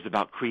is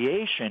about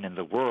creation in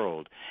the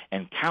world,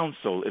 and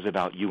counsel is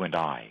about you and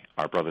I,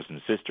 our brothers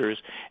and sisters,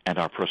 and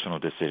our personal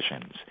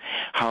decisions.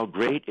 How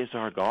great is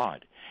our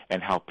God,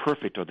 and how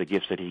perfect are the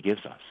gifts that he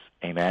gives us.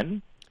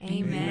 Amen?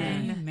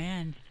 Amen.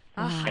 Amen.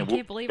 Oh, I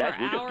can't believe our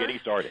we're hour. just getting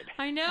started.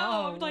 I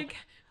know.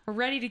 We're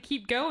ready to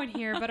keep going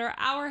here, but our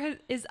hour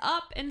is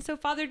up. And so,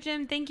 Father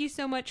Jim, thank you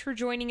so much for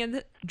joining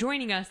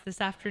us this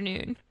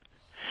afternoon.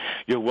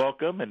 You're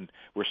welcome, and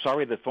we're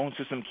sorry the phone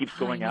system keeps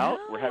going out.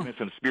 We're having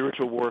some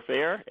spiritual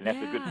warfare, and that's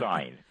a good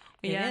sign.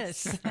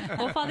 Yes.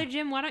 Well, Father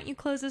Jim, why don't you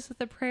close us with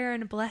a prayer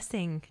and a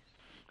blessing?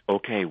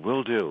 Okay,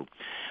 will do.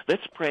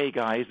 Let's pray,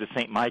 guys, the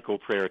St. Michael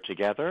prayer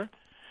together.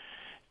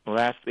 We'll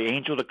ask the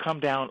angel to come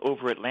down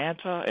over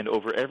Atlanta and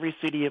over every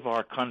city of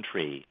our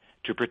country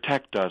to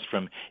protect us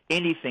from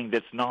anything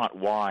that's not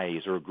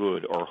wise or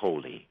good or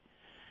holy.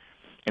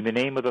 In the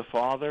name of the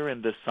Father,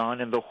 and the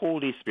Son, and the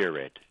Holy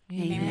Spirit.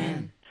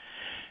 Amen.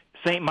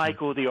 Saint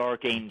Michael the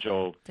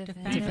Archangel,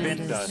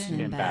 defend us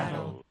in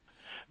battle.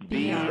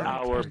 Be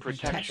our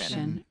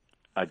protection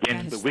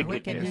against the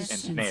wickedness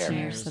and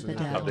snares of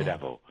the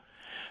devil.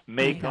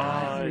 May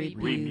God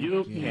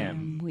rebuke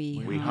him,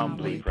 we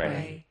humbly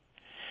pray.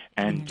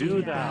 And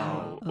do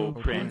thou, O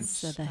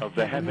Prince of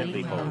the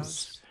heavenly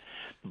hosts,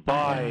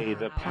 by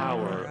the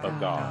power of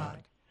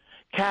God,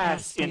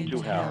 cast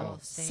into hell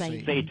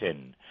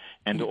Satan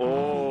and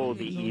all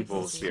the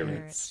evil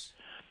spirits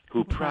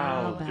who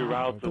prowl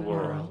throughout the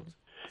world,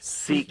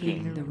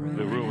 seeking the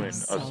ruin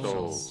of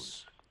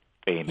souls.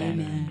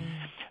 Amen.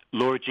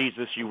 Lord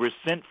Jesus, you were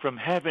sent from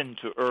heaven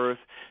to earth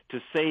to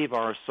save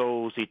our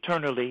souls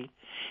eternally,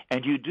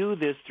 and you do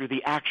this through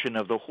the action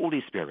of the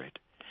Holy Spirit.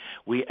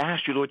 We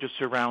ask you, Lord, to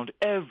surround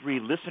every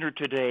listener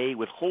today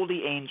with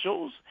holy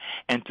angels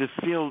and to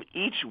fill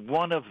each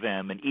one of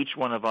them and each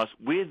one of us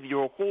with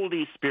your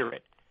Holy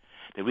Spirit,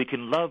 that we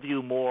can love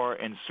you more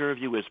and serve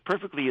you as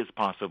perfectly as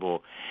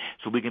possible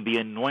so we can be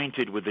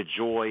anointed with the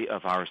joy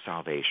of our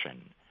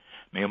salvation.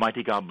 May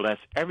Almighty God bless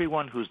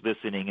everyone who's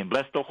listening and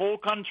bless the whole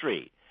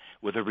country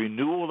with a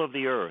renewal of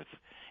the earth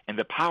and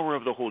the power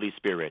of the Holy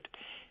Spirit.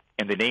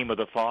 In the name of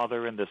the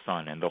Father, and the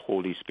Son, and the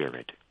Holy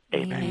Spirit.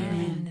 Amen.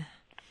 Amen.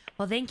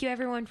 Well, thank you,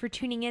 everyone, for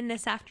tuning in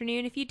this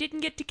afternoon. If you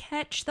didn't get to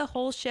catch the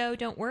whole show,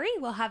 don't worry.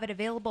 We'll have it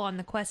available on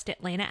the Quest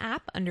Atlanta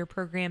app under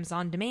Programs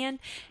on Demand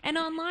and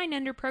online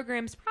under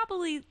Programs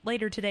probably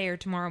later today or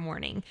tomorrow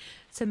morning.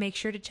 So make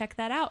sure to check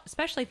that out,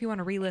 especially if you want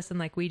to re-listen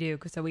like we do.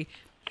 So we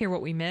hear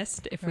what we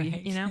missed if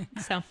Right. we,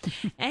 So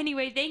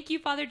anyway, thank you,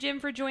 Father Jim,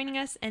 for joining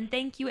us. And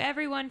thank you,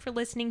 everyone, for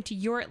listening to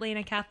your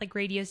Atlanta Catholic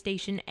radio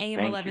station, AM Thank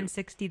you.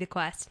 1160 The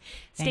Quest.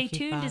 Stay Thank you,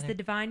 tuned as Father. the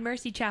Divine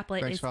Mercy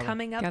Chaplet Thanks, is Father.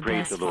 coming up God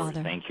Praise bless, the Lord.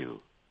 Father. Thank you.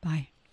 Bye.